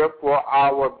that's here for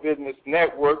our business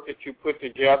network that you put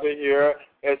together here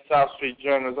at South Street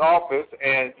Journal's office.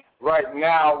 And right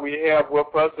now we have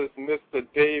with us is Mr.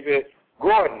 David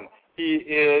Gordon. He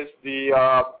is the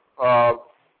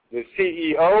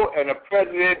CEO and the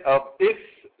president of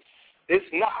It's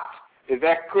Not. Is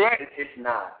that correct? It's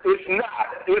not. It's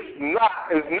not. It's not.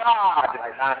 It's not.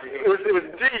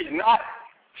 It's D, not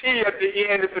T at the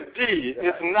end. It's a D.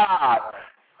 It's not.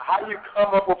 How you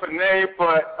come up with a name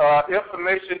for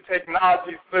Information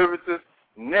Technology Services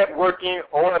Networking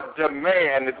on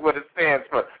Demand is what it stands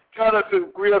for. Tell us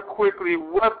real quickly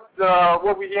what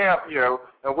we have here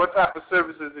and what type of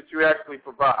services that you actually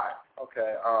provide.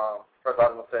 Okay. First,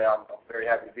 I want to say I'm very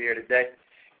happy to be here today.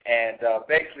 And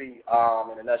basically,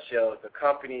 in a nutshell, the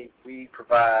company, we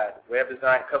provide web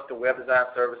design, custom web design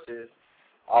services.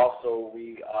 Also,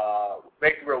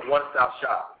 basically we're a one-stop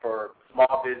shop for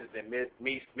small business and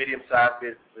medium-sized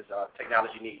businesses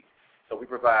technology needs. So we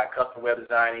provide custom web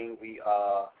designing. We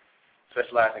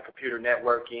specialize in computer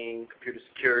networking, computer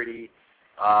security.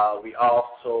 We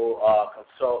also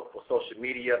consult for social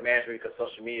media management because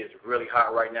social media is really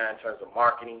hot right now in terms of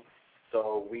marketing.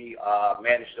 So we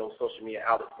manage those social media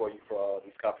outlets for you for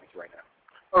these companies right now.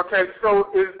 Okay,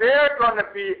 so is there going to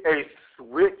be a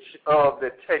switch of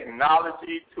the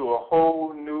technology to a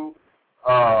whole new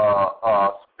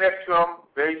spectrum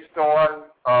based on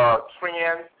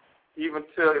trends? Even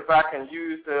to, if I can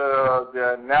use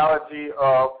the analogy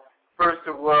of first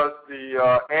it was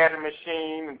the adding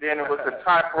machine, and then it was the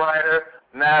typewriter,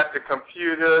 now it's the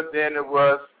computer, then it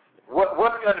was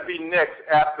what's going to be next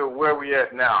after where we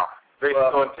at now? Based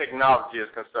on technology is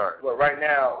concerned. Well, right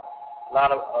now, a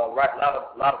lot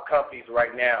of companies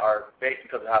right now are based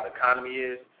because of how the economy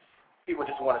is. People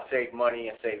just want to save money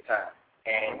and save time,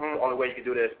 and the only way you can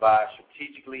do this is by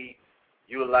strategically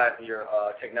utilizing your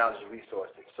technology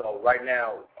resources. So right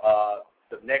now,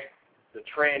 the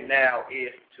trend now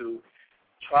is to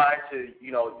try to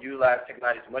utilize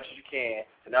technology as much as you can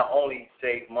to not only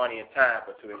save money and time,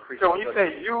 but to increase. So when you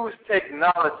say use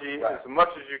technology as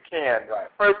much as you can,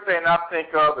 first thing I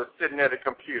think of is sitting at a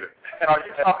computer. Are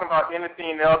you talking about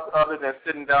anything else other than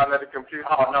sitting down at a computer?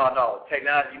 Oh, no.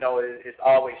 Technology, is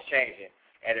always changing,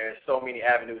 and there's so many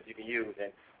avenues you can use.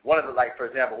 And one of the, for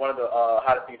example, one of the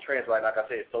hottest new trends right now, like I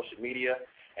said, is social media.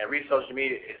 And social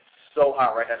media is so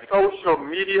hot right now. Social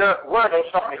media? What are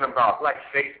you talking about? Like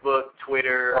Facebook,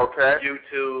 Twitter,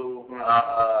 YouTube,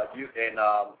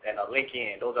 and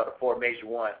LinkedIn. Those are the four major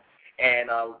ones. And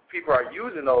people are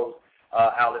using those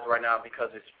outlets right now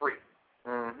because it's free.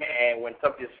 And when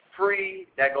something is free,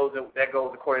 that goes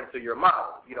according to your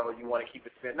model. You want to keep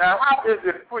it spent. Now, how is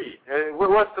it free?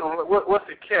 What's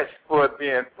the catch for it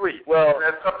being free? Well,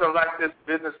 there's something like this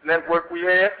business network we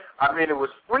had. I mean, it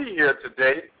was free here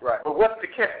today. Right. But what's the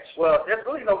catch? Well, there's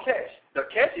really no catch. The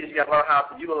catch is you got to learn how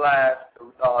to utilize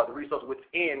the resources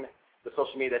within the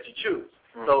social media that you choose.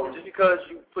 So just because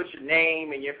you put your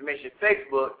name and your information in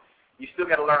Facebook, you still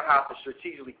got to learn how to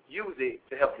strategically use it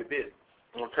to help your business.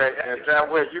 Okay, and is that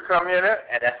where you come in at?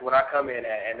 And that's what I come in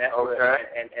at, and that's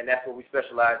and that's what we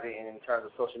specialize in terms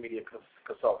of social media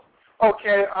consulting.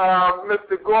 Okay,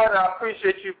 Mr. Gordon, I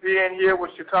appreciate you being here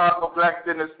with Chicago Black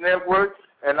Business Network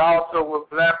and also with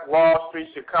Black Wall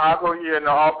Street Chicago here in the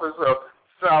office of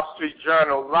South Street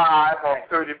Journal Live on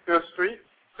 35th Street.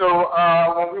 So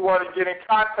when we want to get in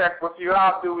contact with you,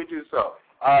 how do we do so?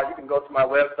 You can go to my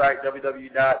website,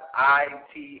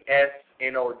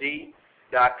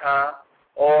 www.itsnod.com.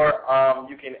 Or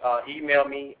you can email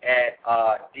me at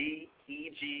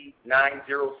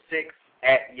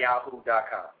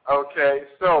deg906@yahoo.com. Okay,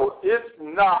 so it's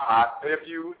not, if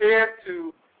you had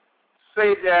to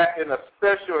say that in a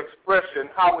special expression,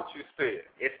 how would you say it?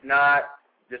 It's not,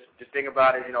 just think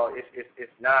about it,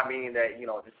 it's not meaning that,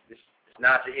 this It's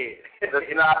not your head.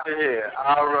 It's not your head.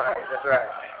 All right. That's right.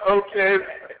 Okay.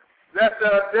 That's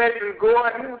David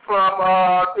Gordon from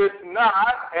It's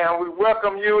Not, and we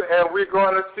welcome you, and we're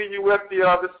going to see you at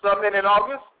the summit in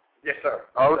August? Yes, sir.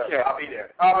 Okay. Yes, sir. I'll be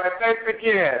there. All right, thanks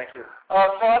again. Thank you.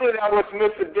 Sorry, that was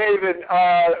Mr. David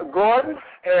Gordon,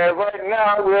 and right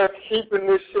now we're keeping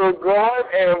this show going,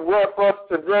 and with us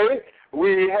today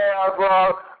we have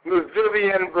Ms.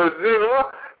 Vivian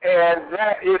Brazil, and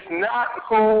that is not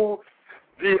who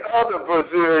the other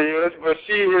Brazil is, but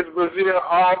she is Brazil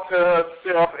all to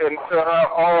herself and to her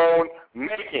own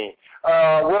making.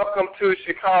 Welcome to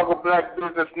Chicago Black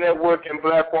Business Network and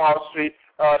Black Wall Street,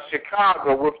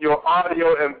 Chicago, with your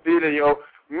audio and video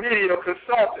media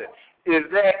consultant. Is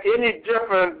that any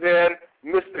different than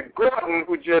Mr. Gordon,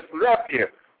 who just left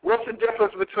here? What's the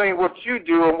difference between what you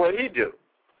do and what he do?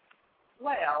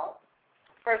 Well,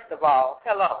 first of all,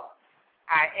 hello.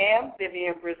 I am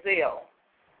Vivian Brazil.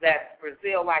 That's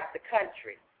Brazil like the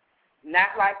country,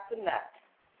 not like the nut.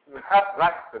 Not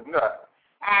like the nut.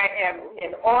 I am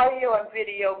an audio and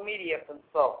video media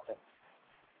consultant.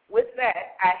 With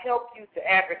that, I help you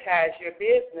to advertise your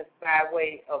business by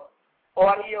way of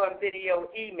audio and video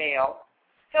email,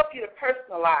 help you to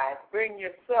personalize, bring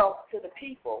yourself to the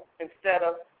people instead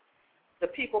of the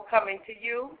people coming to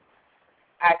you.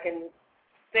 I can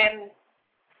send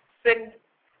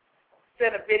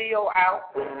a video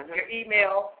out with your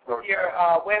email, your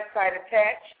website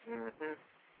attached,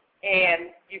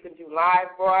 and you can do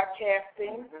live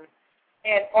broadcasting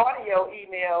and audio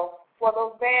email for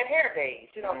those bad hair days.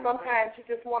 You know, sometimes you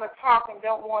just want to talk and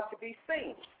don't want to be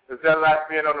seen. Is that like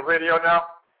being on the radio now?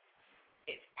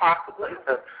 It's possibly.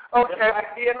 Okay. Just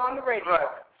like being on the radio. Right.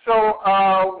 So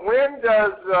when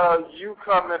does you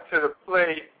come into the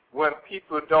play when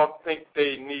people don't think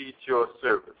they need your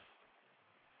service?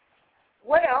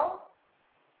 Well,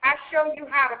 I show you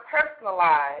how to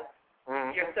personalize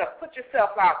yourself, put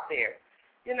yourself out there.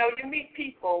 You know, you meet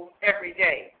people every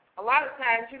day. A lot of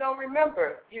times you don't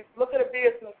remember. You look at a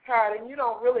business card and you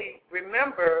don't really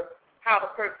remember how the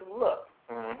person looks.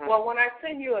 Well, when I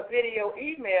send you a video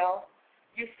email,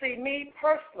 you see me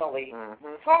personally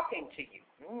talking to you.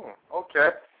 Okay.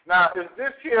 Now, is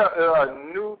this here a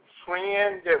new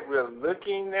trend that we're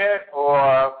looking at,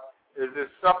 or is this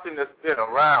something that's been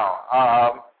around?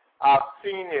 I've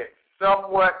seen it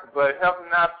somewhat, but have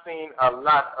not seen a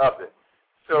lot of it.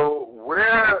 So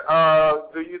where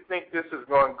do you think this is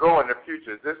going to go in the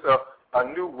future? Is this a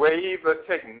new wave of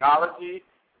technology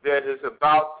that is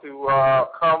about to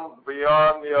come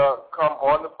on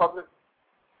the public?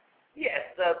 Yes.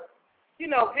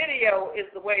 Video is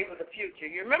the wave of the future.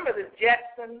 You remember the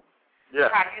Jetsons? Yeah.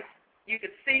 How you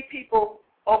could see people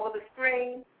over the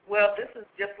screen? Well, this is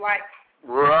just like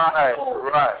right.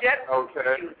 Jetsons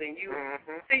Okay. using. You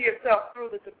see yourself through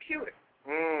the computer.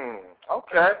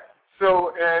 Okay.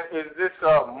 So, and is this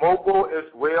mobile as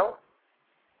well?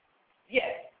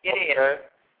 Yes, it is.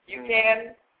 You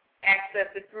can access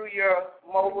it through your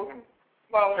mobile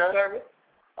phone service.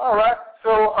 All right.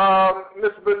 So,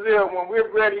 Ms. Brazil, when we're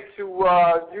ready to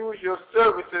use your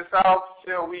services, how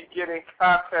shall we get in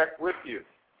contact with you?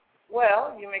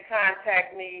 Well, you may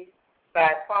contact me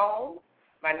by phone.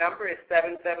 My number is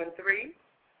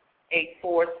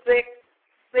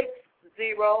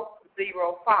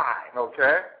 773-846-6005.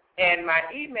 Okay. And my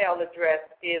email address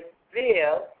is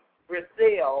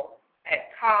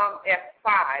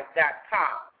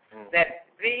vivbrazil@comf5.com. That's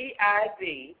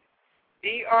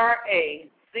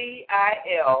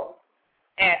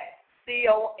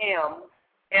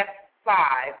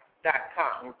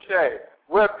VIVBRAZIL@COMF5.com. Okay.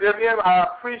 Well, Vivian, I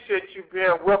appreciate you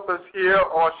being with us here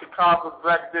on Chicago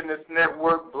Black Business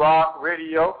Network Blog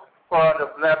Radio, part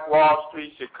of Black Wall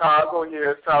Street Chicago,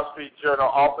 here at South Street Journal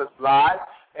Office Live.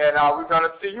 And we're going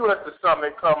to see you at the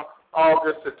summit come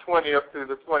August the 20th through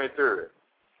the 23rd.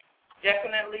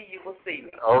 Definitely you will see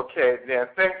me. Okay, then.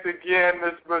 Thanks again,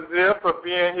 Ms. Brazil, for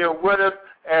being here with us.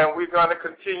 And we're going to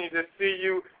continue to see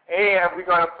you, and we're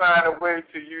going to find a way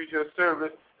to use your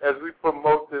service as we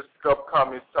promote this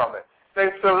upcoming summit.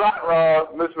 Thanks a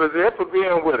lot, Ms. Brazil, for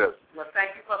being with us. Well,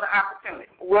 thank you for the opportunity.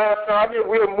 Well, Sonia,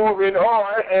 we're moving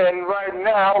on, and right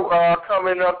now,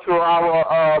 coming up to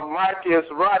our mic is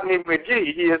Rodney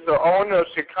McGee. He is the owner of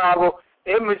Chicago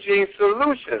Imaging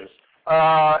Solutions,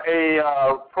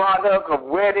 a product of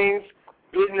weddings,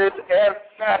 business, and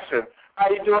fashion. How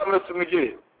you doing, Mr.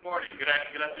 McGee? Morning. Good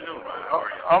afternoon. How are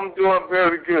you? I'm doing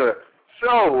very good.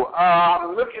 So,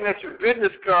 I'm looking at your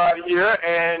business card here,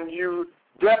 and you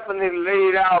definitely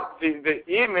laid out the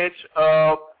image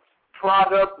of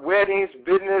product, weddings,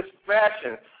 business,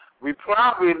 fashion. We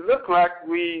probably look like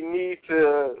we need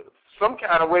to some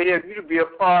kind of way here you to be a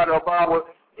part of our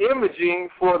imaging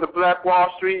for the Black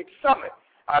Wall Street Summit.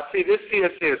 I see this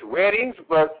here says weddings,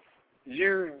 but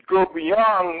you go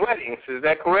beyond weddings. Is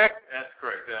that correct? That's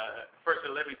correct. First,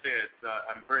 let me say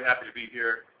I'm very happy to be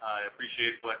here. I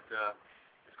appreciate what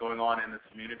is going on in this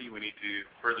community. We need to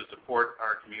further support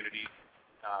our community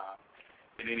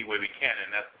in any way we can,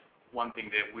 and that's one thing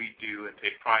that we do and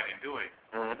take pride in doing.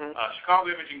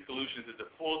 Chicago Imaging Solutions is a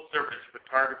full-service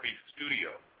photography studio.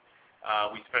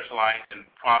 We specialize in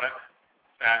product,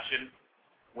 fashion,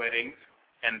 weddings,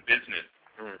 and business.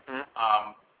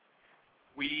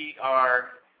 We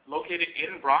are located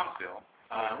in Bronxville.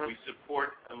 We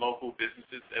support local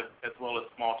businesses as well as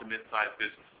small to mid-sized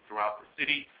businesses throughout the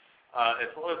city, as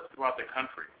well as throughout the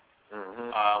country.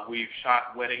 We've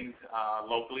shot weddings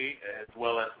locally as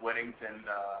well as weddings in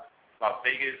Las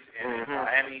Vegas and in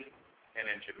Miami and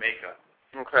in Jamaica.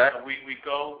 Okay. We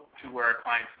go to where our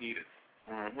clients need us.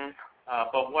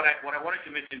 But what I wanted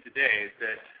to mention today is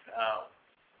that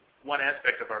one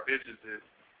aspect of our business is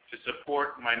to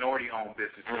support minority-owned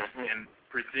businesses in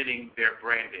presenting their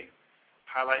branding,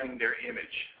 highlighting their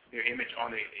image on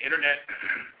the internet,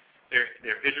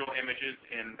 their visual images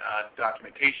in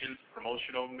documentations,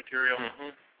 promotional material.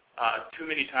 Too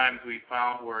many times we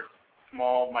found where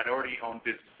small minority-owned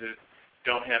businesses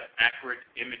don't have accurate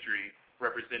imagery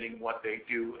representing what they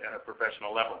do at a professional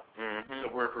level. So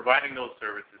we're providing those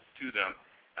services to them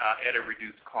at a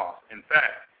reduced cost. In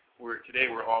fact,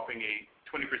 today we're offering a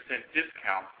 20%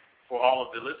 discount for all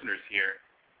of the listeners here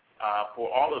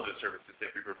for all of the services that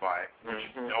we provide, which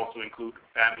also include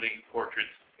family,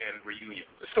 portraits, and reunions.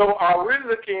 So are we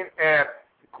looking at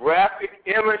graphic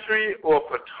imagery or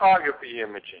photography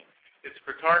imaging? It's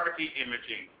photography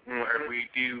imaging, where we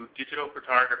do digital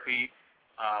photography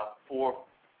for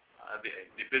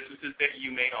the businesses that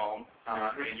you may own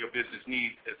and your business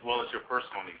needs as well as your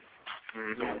personal needs.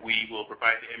 So we will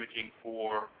provide the imaging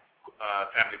for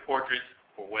family portraits,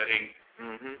 for weddings,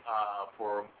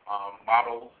 for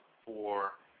models,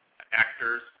 for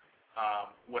actors,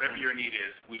 whatever your need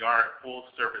is. We are a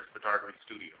full-service photography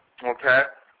studio. Okay.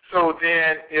 So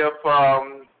then if,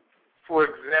 for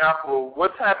example,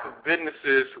 what type of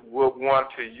businesses would want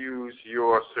to use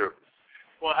your service?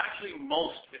 Well, actually,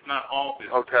 most, if not all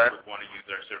businesses would want to use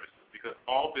our services because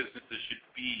all businesses should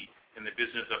be in the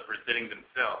business of presenting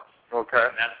themselves. Okay.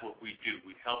 And that's what we do.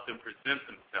 We help them present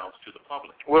themselves to the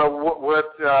public. Well,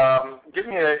 give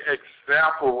me an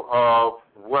example of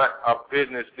what a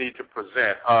business needs to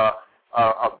present. A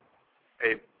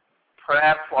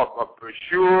platform, a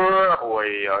brochure,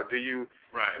 or do you?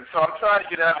 Right. So I'm trying to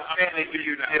get an understanding. Do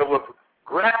you deal with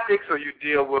graphics or you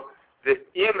deal with the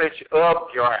image of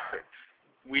graphics?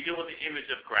 We deal with the image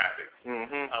of graphics.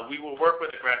 We will work with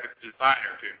a graphics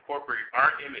designer to incorporate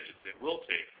our images that we'll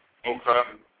take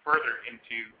further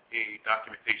into a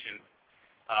documentation,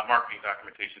 marketing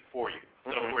documentation for you.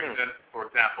 So, for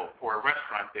example, for a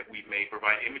restaurant that we may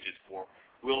provide images for,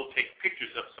 we'll take pictures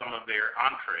of some of their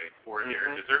entrees or their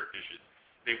dessert dishes.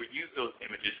 They would use those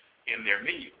images in their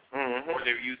menus, or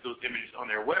they would use those images on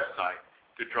their website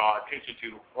to draw attention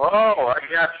to. Oh, I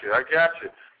got you.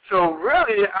 So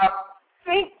really, I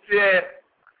think that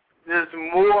there's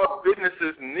more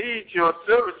businesses need your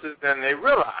services than they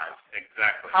realize.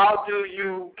 Exactly. How do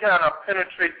you kind of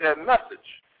penetrate that message?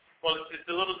 Well, it's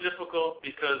a little difficult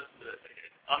because,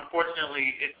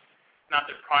 unfortunately, it's not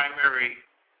the primary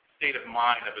state of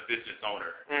mind of a business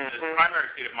owner. The primary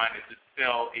state of mind is to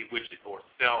sell a widget or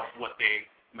sell what they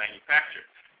manufacture.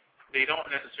 They don't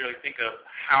necessarily think of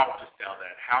how to sell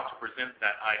that, how to present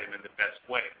that item in the best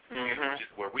way, which is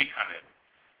where we come in.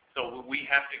 So we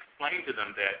have to explain to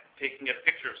them that taking a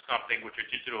picture of something with your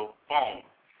digital phone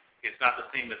is not the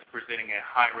same as presenting a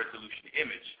high-resolution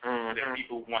image that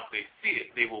people, once they see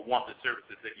it, they will want the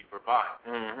services that you provide.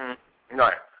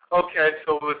 Right. Okay,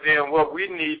 so then what we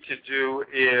need to do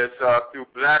is, through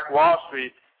Black Wall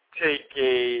Street, take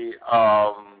a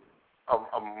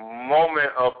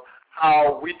moment of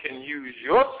how we can use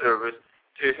your service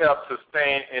to help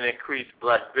sustain and increase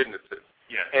black businesses.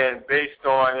 Yes. And based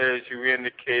on, as you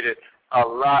indicated, a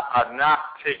lot are not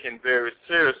taking very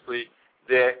seriously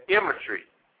their imagery.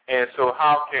 And so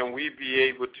how can we be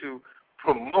able to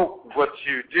promote what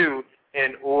you do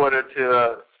in order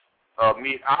to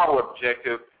meet our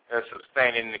objective in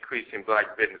sustaining and increasing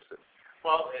black businesses?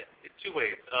 Well, two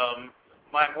ways.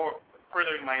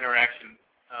 Furthering my interaction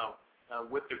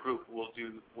with the group will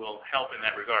help in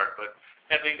that regard. But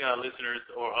having listeners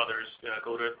or others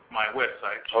go to my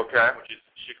website, which is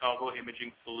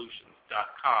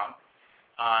ChicagoImagingSolutions.com,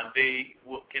 they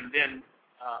can then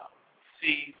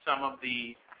see some of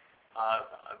the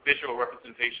visual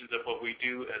representations of what we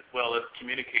do, as well as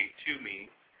communicate to me,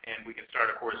 and we can start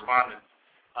a correspondence.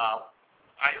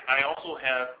 I also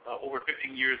have over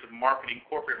 15 years of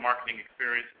corporate marketing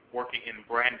experience working in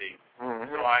branding.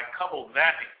 Mm-hmm. So I couple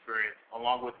that experience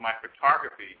along with my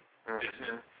photography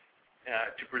business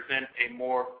to present a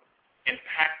more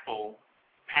impactful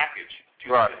package to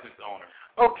the business owner.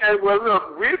 Okay, well,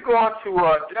 look, we're going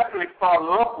to definitely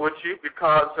follow up with you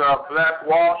because Black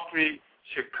Wall Street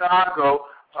Chicago,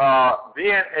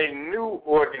 being a new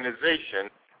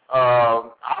organization,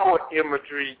 our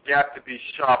imagery got to be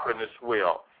sharpened as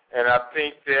well. And I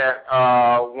think that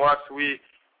once we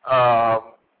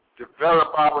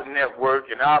develop our network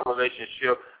and our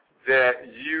relationship, that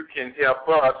you can help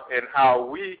us in how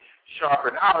we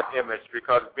sharpen our image,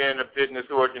 because being a business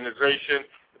organization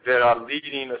that are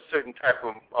leading a certain type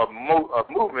of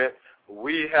movement,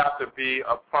 we have to be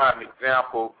a prime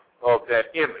example of that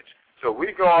image. So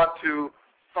we're going to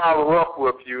follow up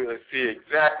with you and see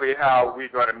exactly how we're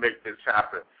going to make this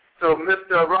happen. So,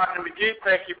 Mr. Rodney McGee,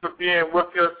 thank you for being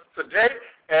with us today,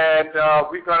 and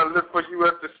we're going to look for you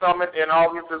at the summit in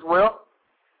August as well?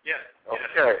 Yes.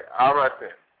 Okay, all right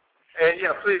then. And,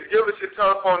 yeah, please give us your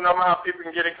telephone number, how people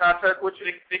can get in contact with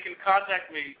you. They can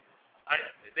contact me.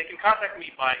 They can contact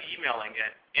me by emailing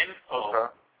at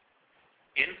info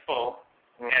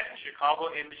at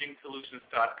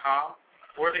chicagoimagingsolutions.com,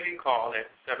 or they can call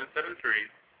at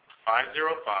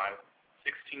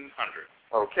 773-505-1600.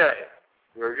 Okay.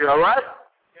 You all right?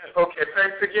 Yes. Okay,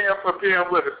 thanks again for being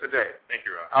with us today. Thank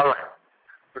you, Rob. All right.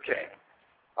 Okay.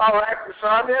 All right,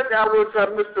 Sonia, that was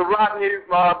Mr. Rodney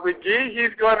McGee.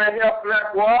 He's going to help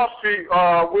Black Wall Street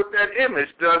with that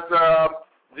image. Does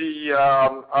the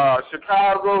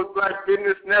Chicago Black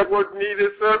Business Network need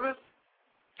his service?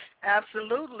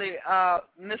 Absolutely.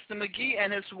 Mr. McGee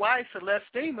and his wife,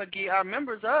 Celestine McGee, are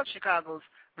members of Chicago's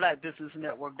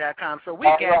BlackBusinessNetwork.com, so we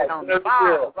get it on the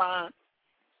file, Ron.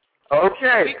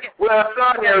 Okay. Well,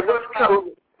 Sonia, what's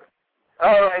coming?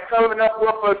 All right, coming up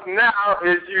with us now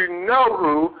is you know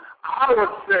who, our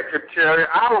secretary,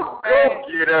 our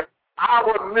go-getter,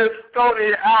 our Miss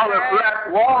Stony Island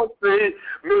Black Wall Street,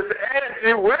 Miss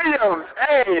Angie Williams.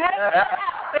 Hey.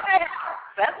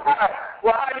 That's right.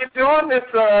 Well, how you doing this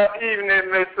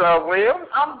evening, Miss Williams?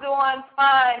 I'm doing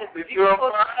fine. It's a beautiful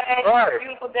day. Right. It's a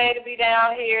beautiful day to be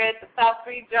down here at the South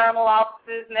Street Journal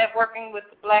offices, networking with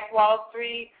the Black Wall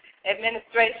Street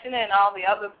administration and all the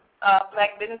other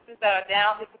black businesses that are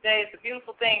down here today. It's a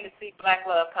beautiful thing to see black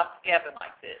love come together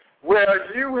like this. Well,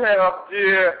 you have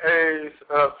did an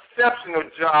exceptional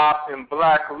job in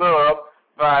black love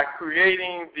by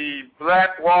creating the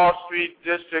Black Wall Street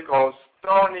District on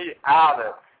Stony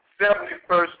Island,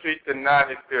 71st Street to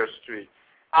 95th Street.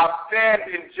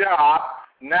 Outstanding job.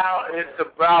 Now it's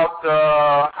about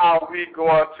how we're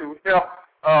going to help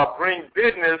bring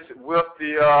business with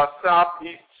the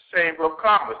Southeast Chamber of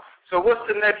Commerce. So what's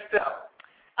the next step?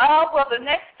 Well, the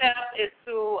next step is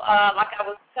to, like I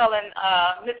was telling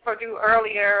Ms. Purdue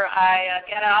earlier, I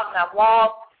got out and I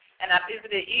walked and I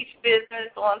visited each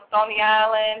business on Stony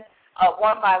Island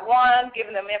one by one,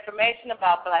 giving them information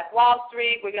about Black Wall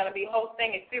Street. We're going to be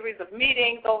hosting a series of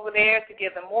meetings over there to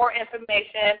give them more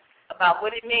information about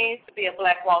what it means to be a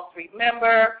Black Wall Street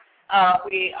member.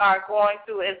 We are going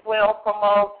to as well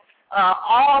promote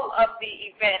all of the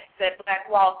events that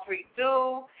Black Wall Street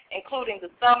do, including the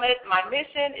summit. My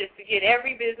mission is to get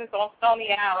every business on Stony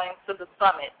Island to the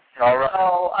summit. All right.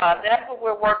 So that's what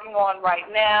we're working on right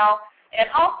now. And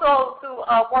also to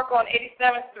work on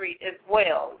 87th Street as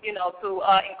well, you know, to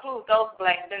include those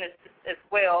black businesses as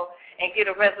well and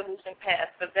get a resolution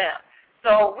passed for them.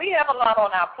 So we have a lot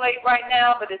on our plate right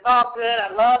now, but it's all good. I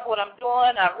love what I'm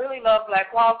doing. I really love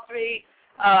Black Wall Street.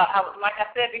 Like I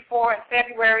said before, in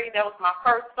February, that was my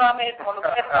first summit on the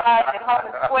west side at Home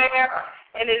Square.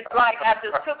 And it's like I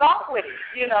just took off with it,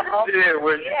 you know. You did.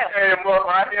 Well, you came up,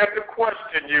 I had to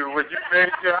question you. Would you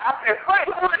make sure? I said,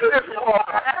 who is this for?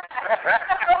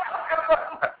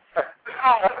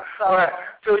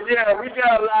 So, yeah, we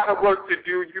got a lot of work to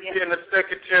do. You being the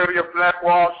secretary of Black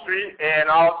Wall Street and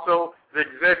also the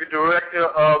executive director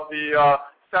of the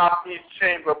Southeast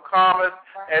Chamber of Commerce.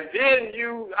 And then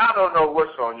you, I don't know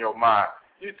what's on your mind.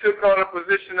 You took on a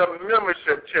position of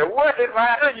membership chair. What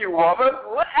admire you, woman?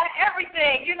 Well,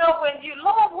 everything. You know, when you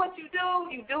love what you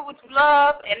do what you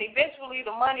love, and eventually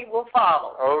the money will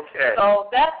follow. Okay. So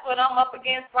that's what I'm up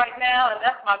against right now, and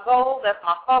that's my goal. That's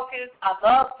my focus. I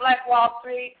love Black Wall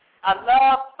Street. I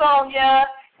love Sonia,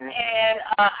 and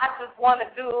I just want to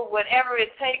do whatever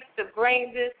it takes to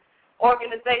bring this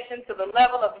organization to the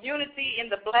level of unity in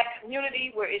the black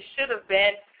community where it should have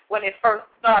been when it first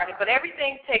started. But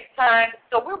everything takes time,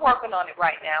 so we're working on it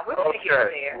right now. We're going to get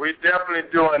there. We're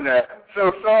definitely doing that.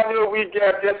 So, Sonia, we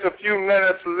got just a few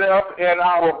minutes left in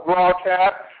our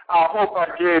broadcast. I hope I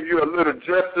gave you a little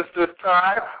justice this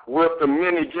time with the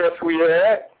many guests we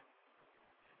had.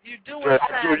 You're doing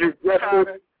fine.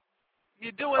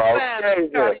 You're doing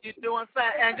fine, Carter. You're doing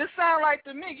fine. And just sound like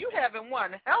to me, you having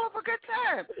one hell of a good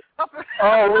time. We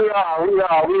are.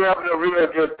 We're having a real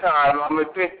good time. I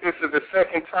think this is the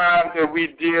second time that we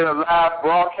did a live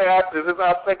broadcast. Is this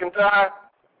our second time?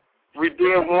 We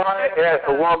did one at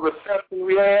the one reception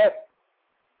we had.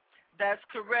 That's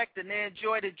correct, and they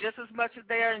enjoyed it just as much as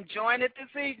they are enjoying it this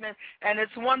evening, and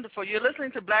it's wonderful. You're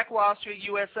listening to Black Wall Street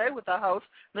USA with our host,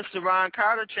 Mr. Ron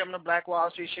Carter, Chairman of Black Wall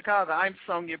Street Chicago. I'm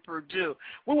Sonia Purdue.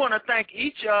 We want to thank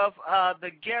each of the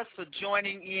guests for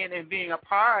joining in and being a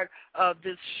part of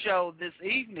this show this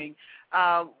evening.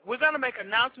 We're going to make an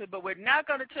announcement, but we're not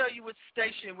going to tell you which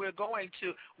station we're going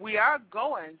to. We are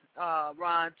going,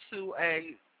 Ron, to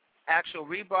a actual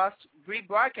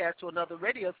rebroadcast to another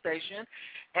radio station,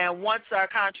 and once our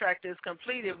contract is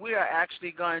completed, we are actually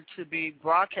going to be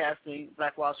broadcasting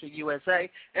Black Wall Street USA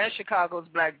and Chicago's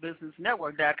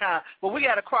BlackBusinessNetwork.com. But we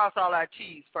got to cross all our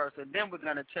T's first, and then we're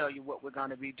going to tell you what we're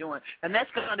going to be doing, and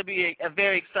that's going to be a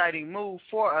very exciting move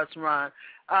for us, Ron.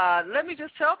 Let me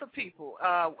just tell the people,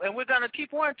 and we're going to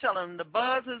keep on telling them, the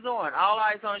buzz is on. All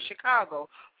eyes on Chicago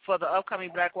for the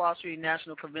upcoming Black Wall Street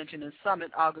National Convention and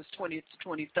Summit, August 20th to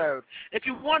 23rd. If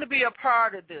you want to be a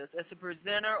part of this as a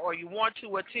presenter or you want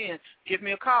to attend, give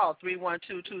me a call,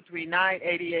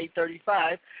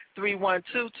 312-239-8835,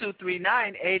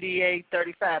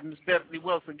 312-239-8835. Ms. Beverly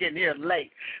Wilson getting here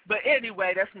late. But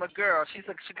anyway, that's my girl. She's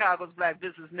a Chicago's Black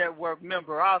Business Network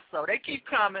member also. They keep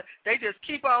coming. They just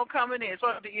keep on coming in. It's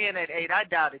supposed to be in at 8. I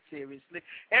doubt it, seriously.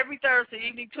 Every Thursday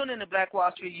evening, tune in to Black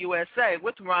Wall Street USA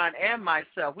with Ron and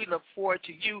myself. We look forward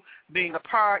to you being a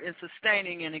part in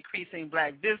sustaining and increasing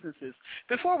black businesses.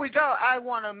 Before we go, I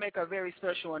want to make a very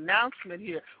special announcement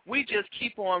here. We just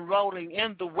keep on rolling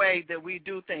in the way that we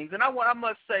do things. And I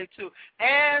must say, too,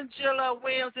 Angela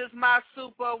Williams is my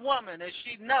superwoman, and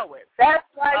she know it. That's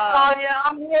right, Sonia.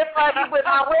 I'm here for you with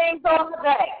my wings on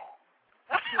today.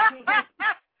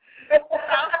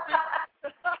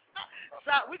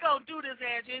 So we're going to do this,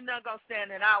 Angie. Ain't nothing going to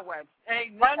stand in our way.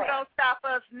 Ain't nothing going to stop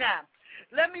us now.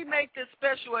 Let me make this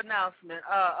special announcement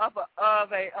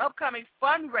of a upcoming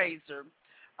fundraiser.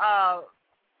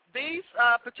 These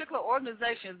particular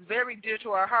organizations, very dear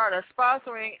to our heart, are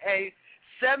sponsoring a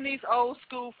 70s old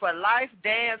school for life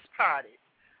dance party.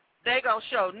 They're going to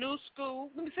show new school.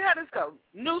 Let me see how this goes.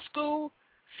 New school,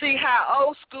 see how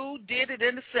old school did it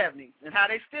in the 70s and how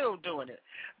they still doing it.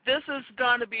 This is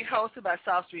going to be hosted by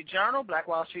South Street Journal, Black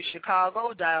Wall Street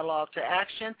Chicago, Dialogue to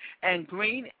Action, and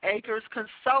Green Acres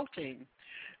Consulting.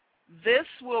 This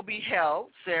will be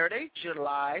held Saturday,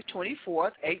 July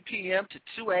 24th, 8 p.m. to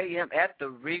 2 a.m. at the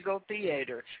Regal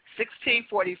Theater,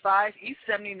 1645 East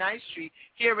 79th Street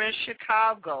here in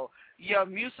Chicago. Your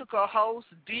musical host,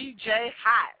 DJ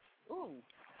Hot. Ooh.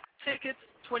 Tickets,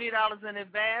 $20 in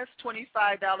advance,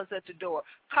 $25 at the door.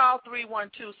 Call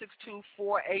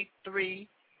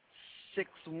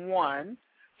 312-624-8361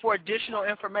 for additional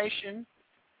information.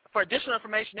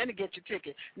 And to get your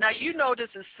ticket. Now, you know this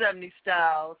is 70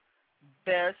 Styles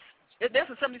Best. There's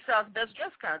a 70 Styles Best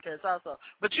Dress Contest also.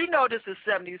 But you know this is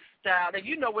 70 Styles. And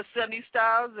you know what 70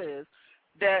 Styles is.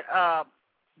 That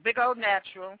Big Old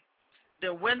Natural,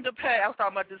 the window pane. I was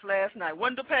talking about this last night.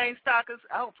 Window pane stockings.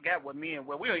 I don't forget what men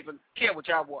wear. We don't even care what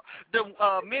y'all wore. The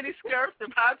mini skirts, the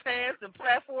high pants, the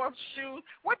platform shoes.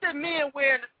 What did men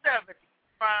wear in the 70s,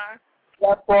 Brian?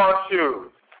 Platform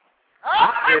shoes.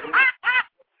 I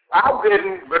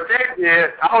didn't, but they did.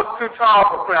 I was too tall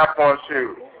for platform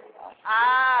shoes.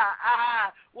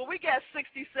 Well, we got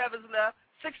 60 seconds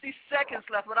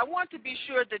left, but I want to be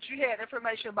sure that you had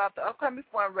information about the upcoming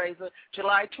fundraiser,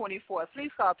 July 24th.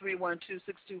 Please call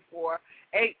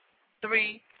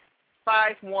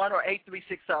 312-624-8351 or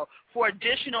 8360 for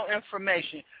additional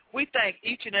information. We thank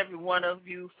each and every one of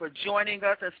you for joining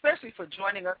us, especially for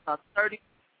joining us on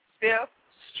 35th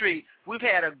Street. We've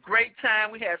had a great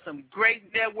time. We had some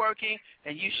great networking,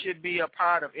 and you should be a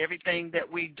part of everything that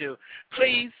we do.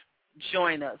 Please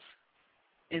join us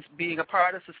in being a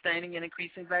part of sustaining and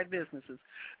increasing black businesses.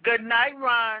 Good night,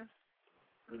 Ron.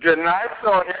 Good night,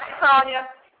 Sonia. Sonia.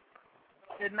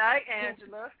 Good night,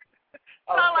 Angela.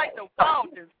 Sound like the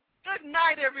Waltons. Good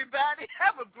night, everybody.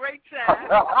 Have a great time.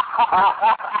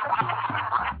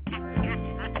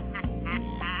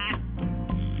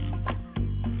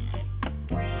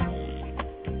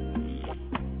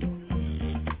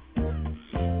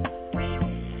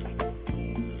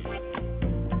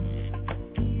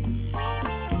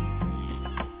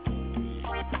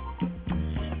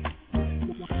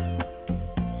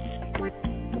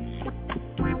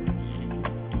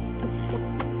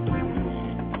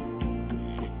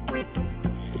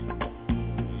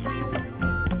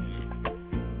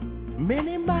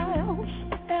 Many miles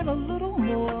and a little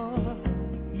more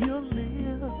you'll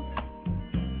live.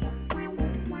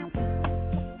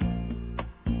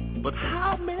 But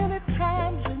how many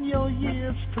times in your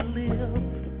years to live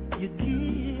you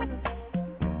give?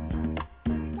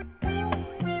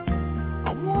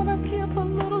 I wanna give a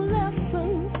little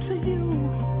lesson to you.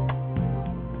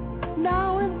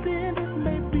 Now and then it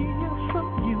may be of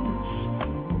some use.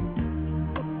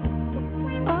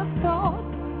 A thought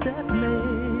that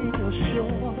may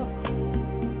assure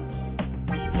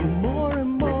you more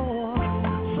and more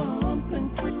something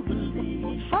to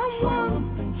believe, someone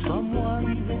to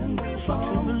believe in,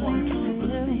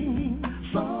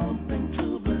 something to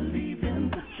believe in,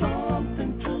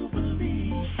 something to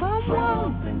believe,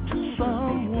 something to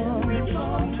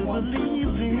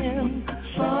believe in,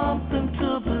 something to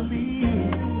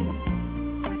believe.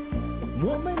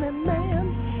 Woman and man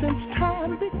since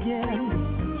time began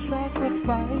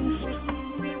sacrificed.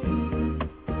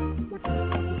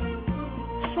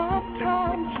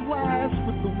 Sometimes wise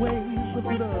with the ways of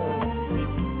love,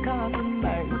 kind of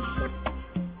nice.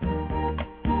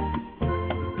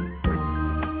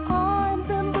 And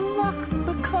then the luck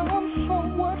becomes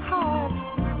somewhat hard.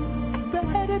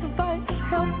 Bad advice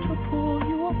help to pull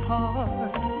you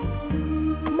apart.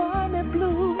 Money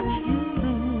blues, you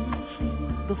lose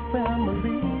the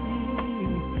family.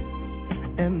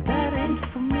 And that ain't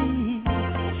for me.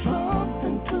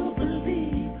 Something to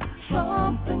believe,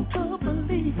 something to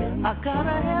believe in. I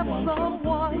gotta have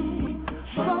someone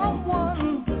to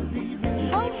believe in,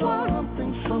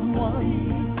 something to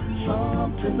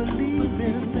believe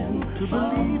in,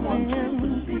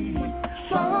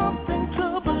 something to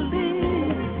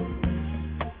believe.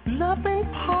 Loving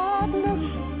partners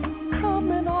come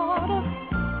in order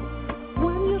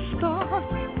when you start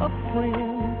a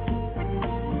friend.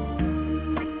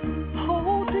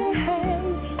 Holding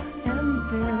hands and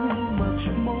then much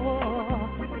more.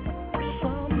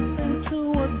 Something to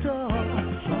adore,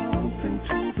 something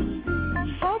to believe,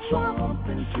 someone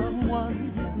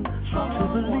to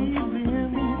believe in,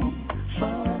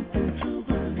 something to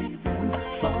believe in,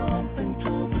 something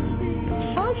to believe,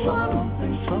 someone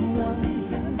to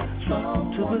believe in, something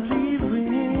to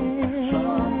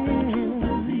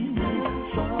believe,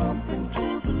 something to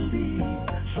believe,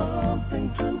 something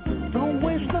to believe. Don't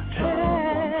waste the time.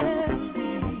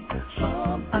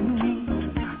 I need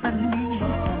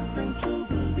something to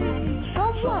believe,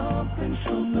 someone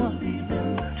to believe in,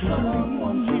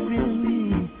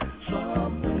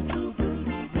 something to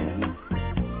believe in.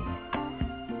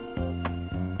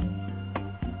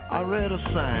 I read a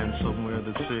sign somewhere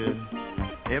that said,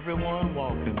 everyone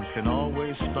walking can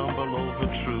always stumble over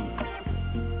truth.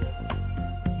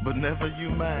 But never you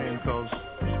mind, 'cause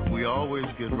we always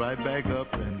get right back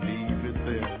up and leave it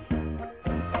there.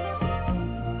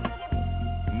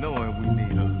 Knowing we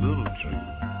need a little truth.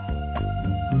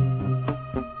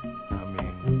 I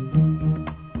mean,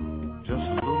 just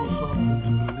a little something to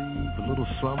believe, a little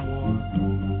someone.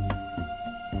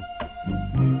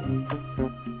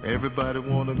 Everybody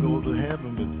wanna go to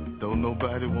heaven, but don't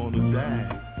nobody wanna die.